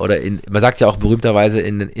oder man sagt ja auch berühmterweise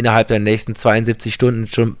innerhalb der nächsten 72 Stunden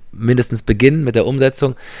schon mindestens beginnen mit der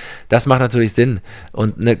Umsetzung, das macht natürlich Sinn.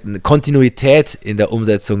 Und eine Kontinuität in der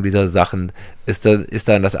Umsetzung dieser Sachen ist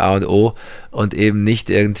dann das A und O und eben nicht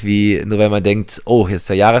irgendwie, nur wenn man denkt, oh, jetzt ist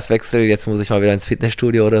der Jahreswechsel, jetzt muss ich mal wieder ins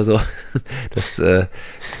Fitnessstudio oder so. Das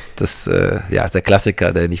ist der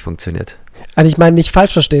Klassiker, der nicht funktioniert. Also ich meine, nicht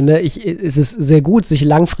falsch verstehen, ne? Es ist sehr gut, sich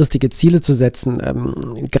langfristige Ziele zu setzen,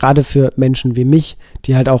 gerade für Menschen wie mich,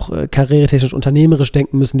 die halt auch karrieretechnisch unternehmerisch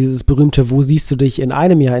denken müssen, dieses berühmte, wo siehst du dich in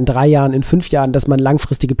einem Jahr, in 3 Jahren, in 5 Jahren, dass man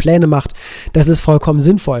langfristige Pläne macht, das ist vollkommen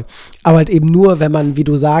sinnvoll. Aber halt eben nur, wenn man, wie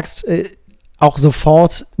du sagst, auch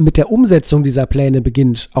sofort mit der Umsetzung dieser Pläne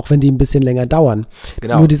beginnt, auch wenn die ein bisschen länger dauern.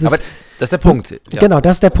 Genau, aber das ist der Punkt. Ja. Genau,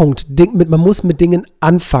 das ist der Punkt. Man muss mit Dingen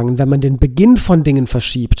anfangen. Wenn man den Beginn von Dingen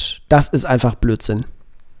verschiebt, das ist einfach Blödsinn.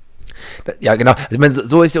 Ja, genau. Also ich meine,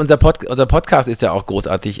 so ist ja unser Podcast ist ja auch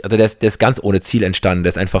großartig. Also der ist ganz ohne Ziel entstanden.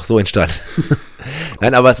 Der ist einfach so entstanden.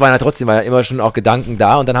 Nein, aber es waren ja trotzdem immer schon auch Gedanken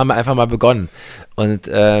da und dann haben wir einfach mal begonnen. Und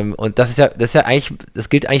das ist ja eigentlich, das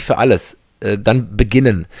gilt eigentlich für alles. Dann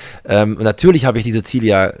beginnen. Und natürlich habe ich diese Ziele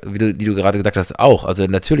ja, die du gerade gesagt hast, auch. Also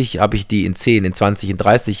natürlich habe ich die in 10, in 20, in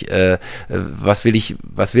 30, was will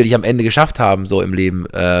ich am Ende geschafft haben, so im Leben,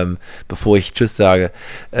 bevor ich Tschüss sage.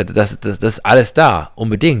 Das ist alles da,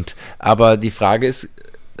 unbedingt. Aber die Frage ist,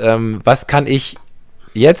 was kann ich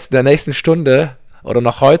jetzt in der nächsten Stunde oder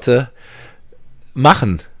noch heute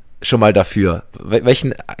machen, schon mal dafür?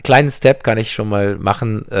 Welchen kleinen Step kann ich schon mal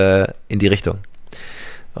machen in die Richtung?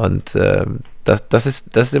 Und das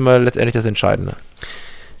ist immer letztendlich das Entscheidende.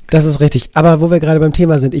 Das ist richtig. Aber wo wir gerade beim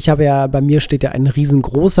Thema sind, bei mir steht ja ein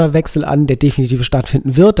riesengroßer Wechsel an, der definitiv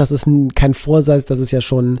stattfinden wird. Das ist kein Vorsatz, das ist ja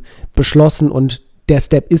schon beschlossen und der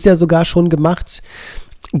Step ist ja sogar schon gemacht.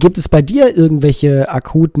 Gibt es bei dir irgendwelche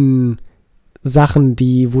akuten Sachen,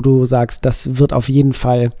 wo du sagst, das wird auf jeden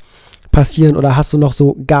Fall passieren, oder hast du noch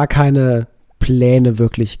so gar keine Pläne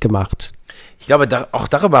wirklich gemacht? Ich glaube, auch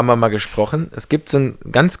darüber haben wir mal gesprochen. Es gibt so einen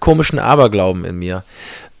ganz komischen Aberglauben in mir.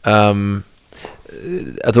 Also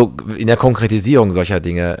in der Konkretisierung solcher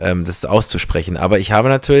Dinge, das auszusprechen. Aber ich habe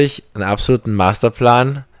natürlich einen absoluten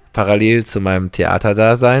Masterplan parallel zu meinem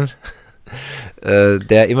Theaterdasein,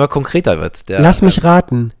 der immer konkreter wird. Lass mich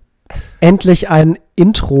raten. Endlich ein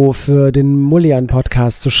Intro für den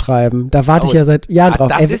Mullian-Podcast zu schreiben. Da warte ich ja seit Jahren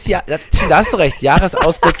drauf. Das ist ja, da hast du recht,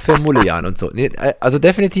 Jahresausblick für Mullian und so. Nee, also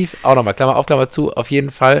definitiv auch nochmal, Klammer auf, Klammer zu, auf jeden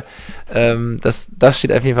Fall. Das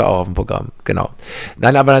steht auf jeden Fall auch auf dem Programm, genau.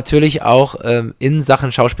 Nein, aber natürlich auch in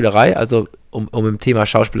Sachen Schauspielerei, also um im Thema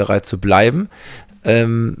Schauspielerei zu bleiben,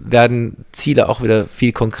 werden Ziele auch wieder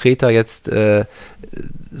viel konkreter jetzt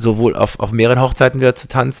sowohl auf mehreren Hochzeiten wieder zu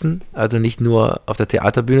tanzen, also nicht nur auf der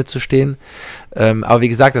Theaterbühne zu stehen. Aber wie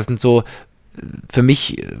gesagt, das sind so, für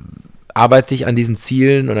mich arbeite ich an diesen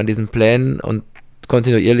Zielen und an diesen Plänen und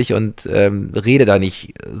kontinuierlich und rede da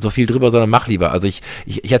nicht so viel drüber, sondern mach lieber. Also ich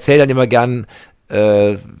erzähle dann immer gern,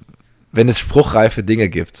 wenn es spruchreife Dinge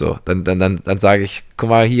gibt, so, dann sage ich, guck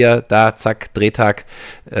mal hier, da, zack, Drehtag,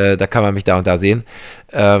 da kann man mich da und da sehen.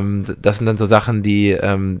 Das sind dann so Sachen, die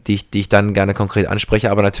ich dann gerne konkret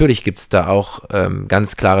anspreche, aber natürlich gibt es da auch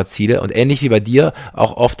ganz klare Ziele und ähnlich wie bei dir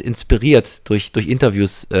auch oft inspiriert durch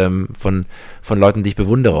Interviews von Leuten, die ich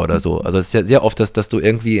bewundere oder so. Also es ist ja sehr oft, dass du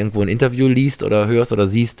irgendwo ein Interview liest oder hörst oder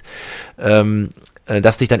siehst,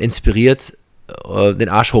 das dich dann inspiriert, den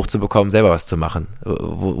Arsch hochzubekommen, selber was zu machen,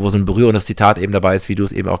 wo so ein berührendes Zitat eben dabei ist, wie du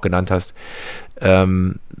es eben auch genannt hast. Da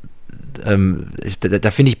finde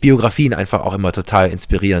ich Biografien einfach auch immer total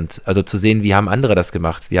inspirierend. Also zu sehen, wie haben andere das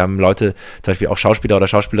gemacht. Wir haben Leute, zum Beispiel auch Schauspieler oder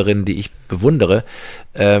Schauspielerinnen, die ich bewundere.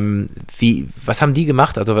 Was haben die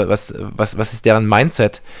gemacht? Also was ist deren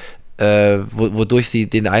Mindset, wodurch sie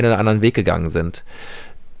den einen oder anderen Weg gegangen sind?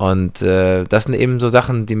 Und das sind eben so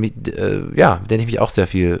Sachen, mit denen ich mich auch sehr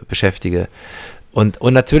viel beschäftige. Und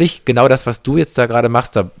natürlich genau das, was du jetzt da gerade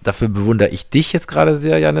machst, dafür bewundere ich dich jetzt gerade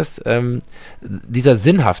sehr, Jannis, dieser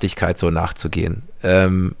Sinnhaftigkeit so nachzugehen.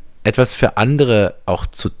 Etwas für andere auch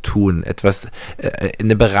zu tun,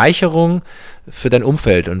 eine Bereicherung für dein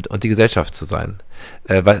Umfeld und die Gesellschaft zu sein.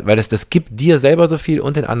 Weil das gibt dir selber so viel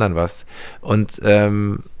und den anderen was. Und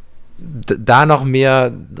da noch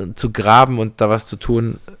mehr zu graben und da was zu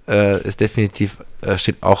tun, ist definitiv,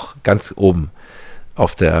 steht auch ganz oben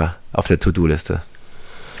auf der To-Do-Liste.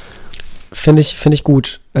 Finde ich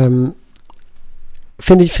gut.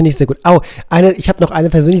 Finde ich sehr gut. Ich habe noch eine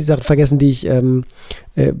persönliche Sache vergessen, die ich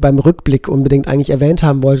beim Rückblick unbedingt eigentlich erwähnt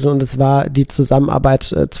haben wollte, und das war die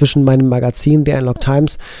Zusammenarbeit zwischen meinem Magazin, der Unlocked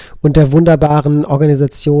Times, und der wunderbaren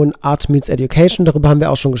Organisation Art Meets Education. Darüber haben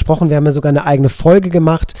wir auch schon gesprochen. Wir haben ja sogar eine eigene Folge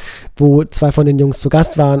gemacht, wo 2 von den Jungs zu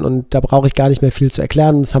Gast waren, und da brauche ich gar nicht mehr viel zu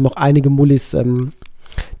erklären. Und es haben auch einige Mullis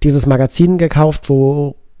dieses Magazin gekauft,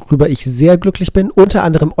 worüber ich sehr glücklich bin. Unter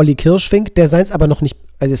anderem Olli Kirschfink, der seins aber noch nicht,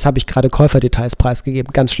 also das habe ich gerade Käuferdetails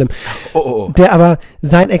preisgegeben, ganz schlimm. Oh. Der aber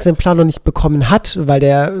sein Exemplar noch nicht bekommen hat, weil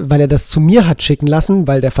er das zu mir hat schicken lassen,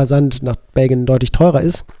 weil der Versand nach Belgien deutlich teurer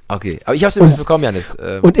ist. Okay, aber ich habe es übrigens bekommen, Jannis.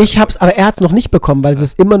 Und ich habe es, aber er hat es noch nicht bekommen, weil es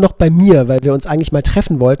ist immer noch bei mir, weil wir uns eigentlich mal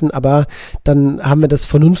treffen wollten, aber dann haben wir das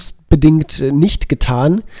vernunftsbedingt nicht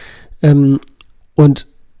getan. Und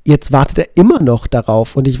jetzt wartet er immer noch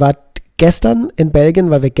darauf, und ich war gestern in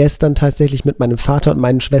Belgien, weil wir gestern tatsächlich mit meinem Vater und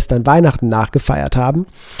meinen Schwestern Weihnachten nachgefeiert haben,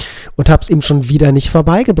 und habe es ihm schon wieder nicht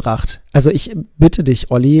vorbeigebracht. Also ich bitte dich,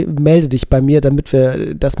 Olli, melde dich bei mir, damit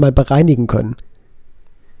wir das mal bereinigen können.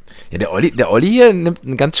 Ja, der Olli hier nimmt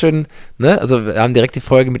einen ganz schön, ne, also wir haben direkt die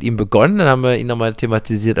Folge mit ihm begonnen, dann haben wir ihn nochmal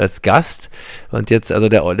thematisiert als Gast, und jetzt, also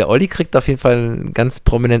der Olli kriegt auf jeden Fall einen ganz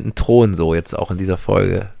prominenten Thron so jetzt auch in dieser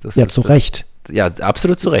Folge. Zu Recht. Ja,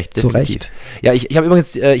 absolut zu Recht. Zu Recht. Ja, ich habe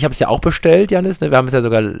übrigens, ich habe es ja auch bestellt, Jannis, ne? Wir haben es ja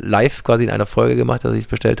sogar live quasi in einer Folge gemacht, dass ich es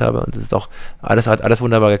bestellt habe, und es ist auch, hat alles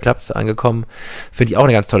wunderbar geklappt, ist angekommen. Finde ich auch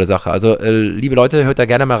eine ganz tolle Sache. Also, liebe Leute, hört da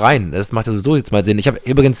gerne mal rein. Das macht ja sowieso jetzt mal Sinn.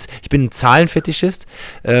 Ich bin ein Zahlenfetischist.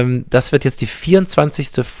 Das wird jetzt die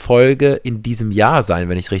 24. Folge in diesem Jahr sein,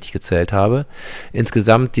 wenn ich richtig gezählt habe.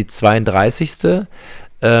 Insgesamt die 32.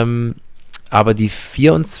 Aber die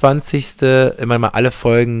 24. immer mal alle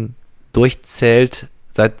Folgen durchzählt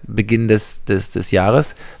seit Beginn des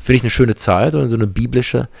Jahres. Finde ich eine schöne Zahl, so eine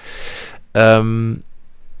biblische. Könnt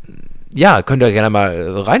ihr gerne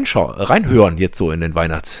mal reinhören jetzt so in den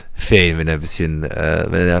Weihnachtsferien, wenn ihr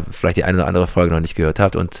vielleicht die eine oder andere Folge noch nicht gehört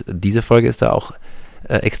habt. Und diese Folge ist da auch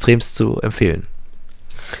extremst zu empfehlen.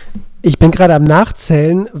 Ich bin gerade am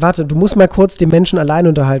Nachzählen. Warte, du musst mal kurz die Menschen allein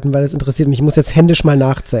unterhalten, weil es interessiert mich. Ich muss jetzt händisch mal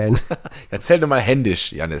nachzählen. Ja, zähl doch mal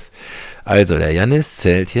händisch, Jannis. Also, der Jannis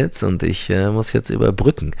zählt jetzt, und ich muss jetzt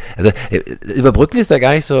überbrücken. Also, überbrücken ist da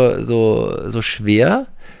gar nicht so schwer,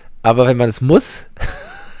 aber wenn man es muss,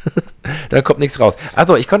 dann kommt nichts raus.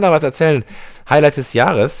 Also, ich konnte da was erzählen. Highlight des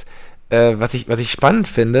Jahres, was ich spannend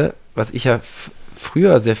finde, was ich ja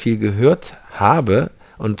früher sehr viel gehört habe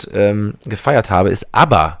und gefeiert habe, ist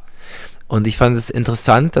ABBA. Und ich fand es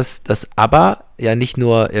interessant, dass ABBA ja nicht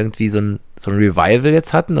nur irgendwie so so ein Revival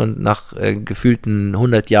jetzt hatten und nach gefühlten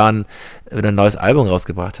 100 Jahren wieder ein neues Album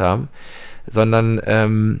rausgebracht haben, sondern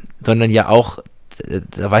ja auch,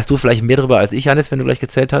 da weißt du vielleicht mehr drüber als ich, Hannes, wenn du gleich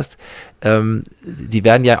gezählt hast, die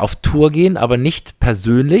werden ja auf Tour gehen, aber nicht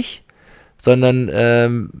persönlich,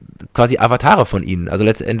 sondern quasi Avatare von ihnen. Also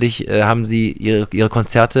letztendlich haben sie ihre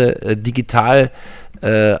Konzerte digital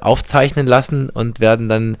aufzeichnen lassen und werden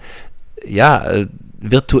dann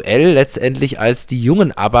virtuell letztendlich als die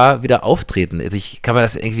Jungen aber wieder auftreten. Also ich kann mir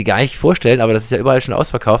das irgendwie gar nicht vorstellen, aber das ist ja überall schon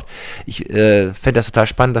ausverkauft. Ich fände das total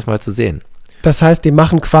spannend, das mal zu sehen. Das heißt, die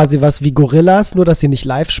machen quasi was wie Gorillas, nur dass sie nicht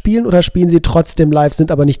live spielen, oder spielen sie trotzdem live, sind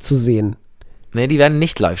aber nicht zu sehen? Nee, die werden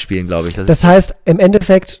nicht live spielen, glaube ich. Das heißt, im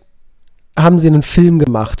Endeffekt haben sie einen Film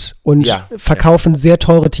gemacht und verkaufen sehr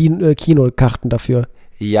teure Kinokarten dafür.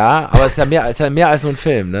 Ja, aber es ist ja mehr als nur ein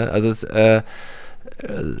Film, ne? Also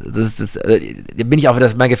bin ich auch,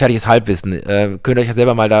 das ist mein gefährliches Halbwissen. Könnt ihr euch ja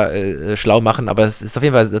selber mal da schlau machen, aber es ist auf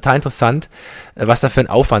jeden Fall total interessant, was da für ein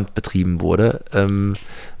Aufwand betrieben wurde,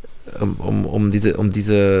 um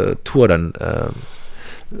diese Tour dann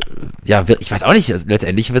ich weiß auch nicht,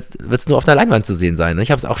 letztendlich wird es nur auf einer Leinwand zu sehen sein. Ne?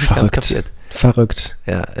 Ich habe es auch nicht ganz kapiert. Verrückt.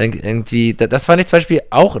 Ja, irgendwie, das fand ich zum Beispiel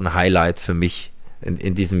auch ein Highlight für mich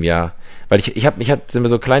in diesem Jahr. Weil ich hatte mir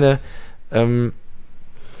so kleine,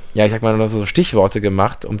 ich sag mal noch so Stichworte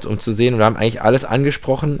gemacht, um zu sehen, und wir haben eigentlich alles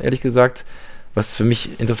angesprochen, ehrlich gesagt, was für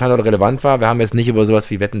mich interessant oder relevant war. Wir haben jetzt nicht über sowas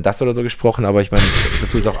wie Wetten, das oder so gesprochen, aber ich meine,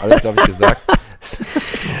 dazu ist auch alles, glaube ich, gesagt.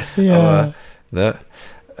 Ja. Aber, ne,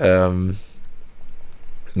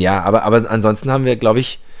 aber ansonsten haben wir, glaube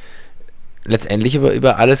ich, letztendlich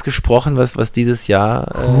über alles gesprochen, was dieses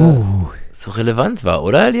Jahr so relevant war,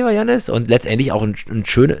 oder, lieber Jannis? Und letztendlich auch einen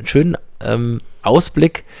schönen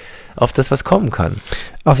Ausblick auf das, was kommen kann.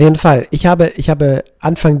 Auf jeden Fall. Ich habe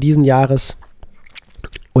Anfang diesen Jahres,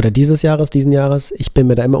 ich bin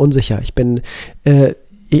mir da immer unsicher.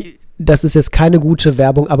 Das ist jetzt keine gute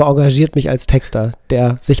Werbung, aber engagiert mich als Texter,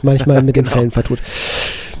 der sich manchmal mit den Fällen vertut.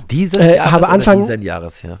 Dieses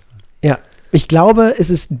Jahres, ja. Ja, ich glaube, es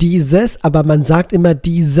ist dieses, aber man sagt immer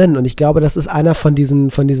diesen, und ich glaube, das ist einer von diesen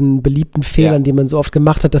beliebten Fehlern, die man so oft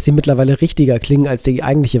gemacht hat, dass sie mittlerweile richtiger klingen als die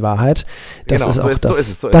eigentliche Wahrheit. Das ist auch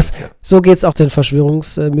das. So geht es auch den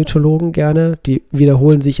Verschwörungsmythologen gerne. Die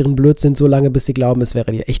wiederholen sich ihren Blödsinn so lange, bis sie glauben, es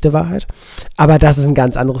wäre die echte Wahrheit. Aber das ist ein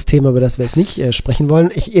ganz anderes Thema, über das wir jetzt nicht sprechen wollen.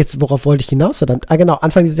 Worauf wollte ich hinaus, verdammt? Genau,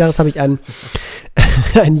 Anfang dieses Jahres habe ich ein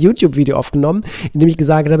YouTube-Video aufgenommen, in dem ich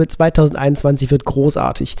gesagt habe, 2021 wird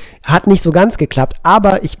großartig. Hat nicht so ganz geklappt,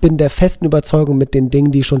 aber ich bin der festen Überzeugung, mit den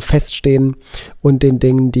Dingen, die schon feststehen und den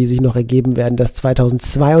Dingen, die sich noch ergeben werden, dass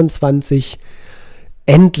 2022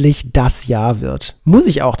 endlich das Jahr wird. Muss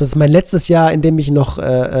ich auch. Das ist mein letztes Jahr, in dem ich noch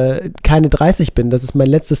keine 30 bin. Das ist mein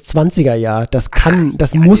letztes 20er-Jahr. Das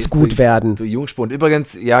muss gut werden. Du Jungspund.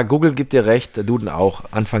 Übrigens, ja, Google gibt dir recht, Duden auch.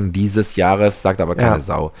 Anfang dieses Jahres, sagt aber keine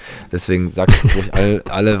Sau. Deswegen sagt es ruhig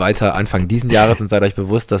alle weiter Anfang diesen Jahres und seid euch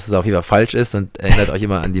bewusst, dass es auf jeden Fall falsch ist, und erinnert euch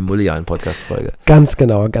immer an die Mulligan-Podcast-Folge. Ganz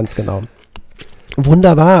genau.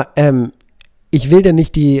 Wunderbar. Ich will dir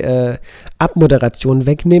nicht die Abmoderation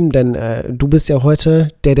wegnehmen, denn du bist ja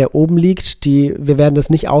heute der oben liegt. Wir werden das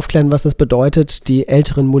nicht aufklären, was das bedeutet. Die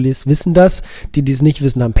älteren Mullis wissen das. Die es nicht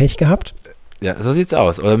wissen, haben Pech gehabt. Ja, so sieht's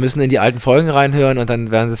aus. Oder müssen in die alten Folgen reinhören und dann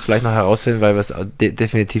werden sie es vielleicht noch herausfinden, weil wir es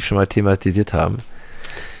definitiv schon mal thematisiert haben.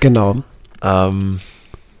 Genau.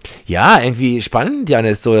 Ja, irgendwie spannend,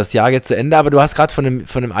 Janis, so das Jahr geht zu Ende, aber du hast gerade von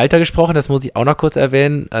dem Alter gesprochen, das muss ich auch noch kurz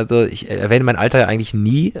erwähnen. Also ich erwähne mein Alter ja eigentlich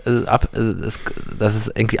nie, das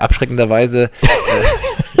ist irgendwie abschreckenderweise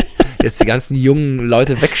jetzt die ganzen jungen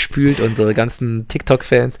Leute wegspült, unsere ganzen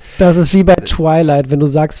TikTok-Fans. Das ist wie bei Twilight, wenn du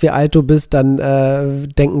sagst, wie alt du bist, dann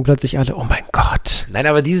denken plötzlich alle, oh mein Gott. Nein,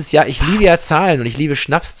 aber dieses Jahr, ich liebe ja Zahlen und ich liebe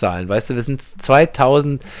Schnapszahlen, weißt du, wir sind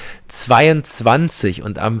 2022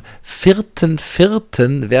 und am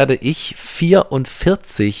 4.4. werde ich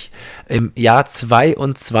 44 im Jahr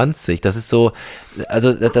 22. Das ist so,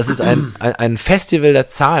 also das ist ein Festival der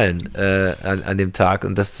Zahlen an dem Tag,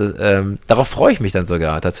 und darauf freue ich mich dann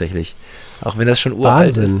sogar tatsächlich, auch wenn das schon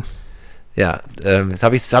uralt ist. Ja, jetzt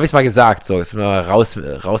habe ich es mal gesagt, so, jetzt sind wir mal raus mit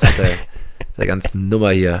der ganzen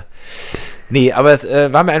Nummer hier. Nee, aber es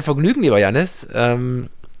war mir ein Vergnügen, lieber Jannis.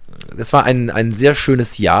 Das war ein sehr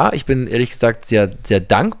schönes Jahr. Ich bin ehrlich gesagt sehr, sehr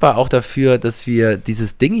dankbar auch dafür, dass wir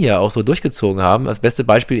dieses Ding hier auch so durchgezogen haben. Das beste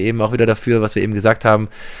Beispiel eben auch wieder dafür, was wir eben gesagt haben,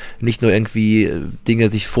 nicht nur irgendwie Dinge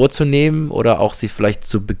sich vorzunehmen oder auch sie vielleicht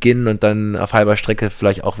zu beginnen und dann auf halber Strecke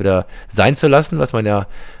vielleicht auch wieder sein zu lassen, was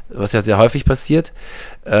ja sehr häufig passiert,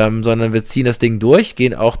 sondern wir ziehen das Ding durch,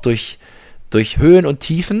 gehen auch durch durch Höhen und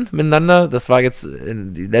Tiefen miteinander. Das war jetzt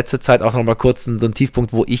in die letzte Zeit auch nochmal kurz so ein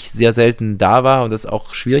Tiefpunkt, wo ich sehr selten da war und das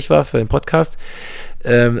auch schwierig war für den Podcast.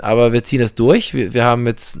 Aber wir ziehen es durch. Wir haben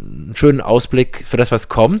jetzt einen schönen Ausblick für das, was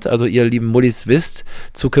kommt. Also ihr lieben Mullis wisst,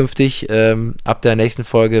 zukünftig ab der nächsten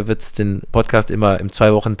Folge wird es den Podcast immer im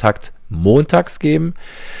 2-Wochen-Takt montags geben.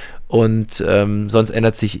 Und sonst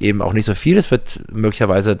ändert sich eben auch nicht so viel. Es wird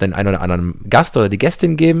möglicherweise den einen oder anderen Gast oder die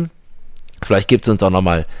Gästin geben. Vielleicht gibt es uns auch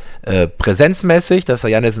nochmal präsenzmäßig, dass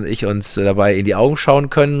Jannis und ich uns dabei in die Augen schauen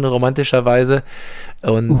können, romantischerweise.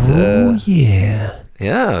 Und yeah.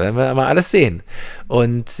 ja, werden wir mal alles sehen.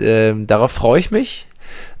 Und darauf freue ich mich.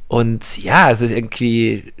 Und ja, es ist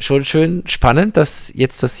irgendwie schon schön spannend, dass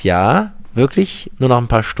jetzt das Jahr wirklich nur noch ein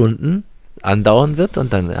paar Stunden andauern wird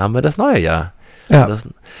und dann haben wir das neue Jahr. Ja.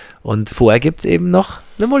 Und vorher gibt es eben noch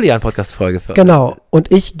eine Mullian-Podcast-Folge für Genau.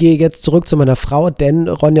 Und ich gehe jetzt zurück zu meiner Frau, denn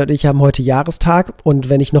Ronja und ich haben heute Jahrestag. Und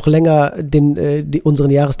wenn ich noch länger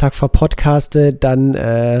unseren Jahrestag verpodcaste,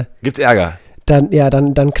 dann gibt's Ärger.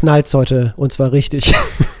 Dann knallt's heute. Und zwar richtig.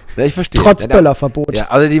 Ja, ich verstehe. Trotz Böllerverbot. Ja,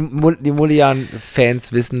 also die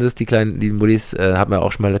Mullian-Fans wissen das, die Mullis, haben wir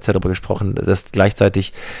auch schon mal letztes Jahr darüber gesprochen, dass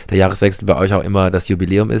gleichzeitig der Jahreswechsel bei euch auch immer das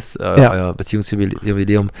Jubiläum ist, euer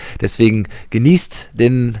Beziehungsjubiläum. Deswegen genießt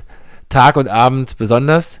den Tag und Abend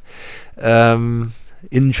besonders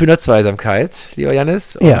in schöner Zweisamkeit, lieber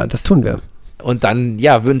Jannis. Ja, das tun wir. Und dann,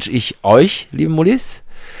 ja, wünsche ich euch, lieben Mullis,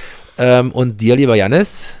 und dir, lieber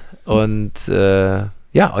Jannis, und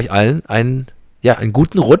euch allen einen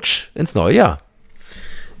guten Rutsch ins neue Jahr.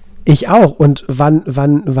 Ich auch. Und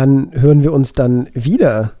wann hören wir uns dann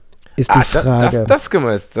wieder, ist die Frage.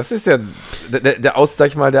 Das ist ja der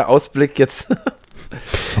Ausblick jetzt.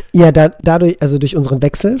 Ja, durch unseren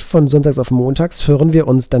Wechsel von sonntags auf montags hören wir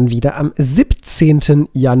uns dann wieder am 17.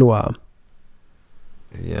 Januar.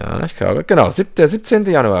 Ja, ich glaube, genau, der 17.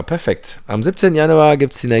 Januar, perfekt. Am 17. Januar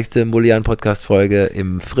gibt es die nächste Mullian-Podcast-Folge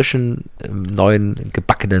im frischen, im neuen,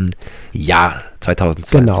 gebackenen Jahr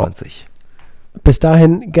 2022. Genau. Bis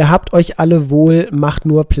dahin, gehabt euch alle wohl, macht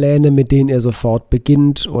nur Pläne, mit denen ihr sofort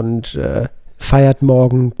beginnt und feiert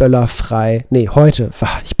morgen böllerfrei, heute,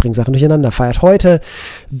 ich bringe Sachen durcheinander, feiert heute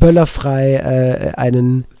böllerfrei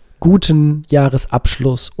einen guten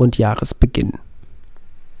Jahresabschluss und Jahresbeginn.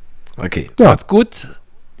 Okay, macht's gut,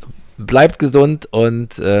 bleibt gesund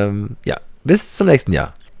und bis zum nächsten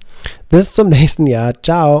Jahr. Bis zum nächsten Jahr.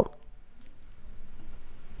 Ciao.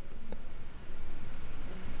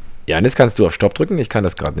 Ja, und jetzt kannst du auf Stopp drücken, ich kann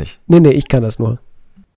das gerade nicht. Nee, ich kann das nur.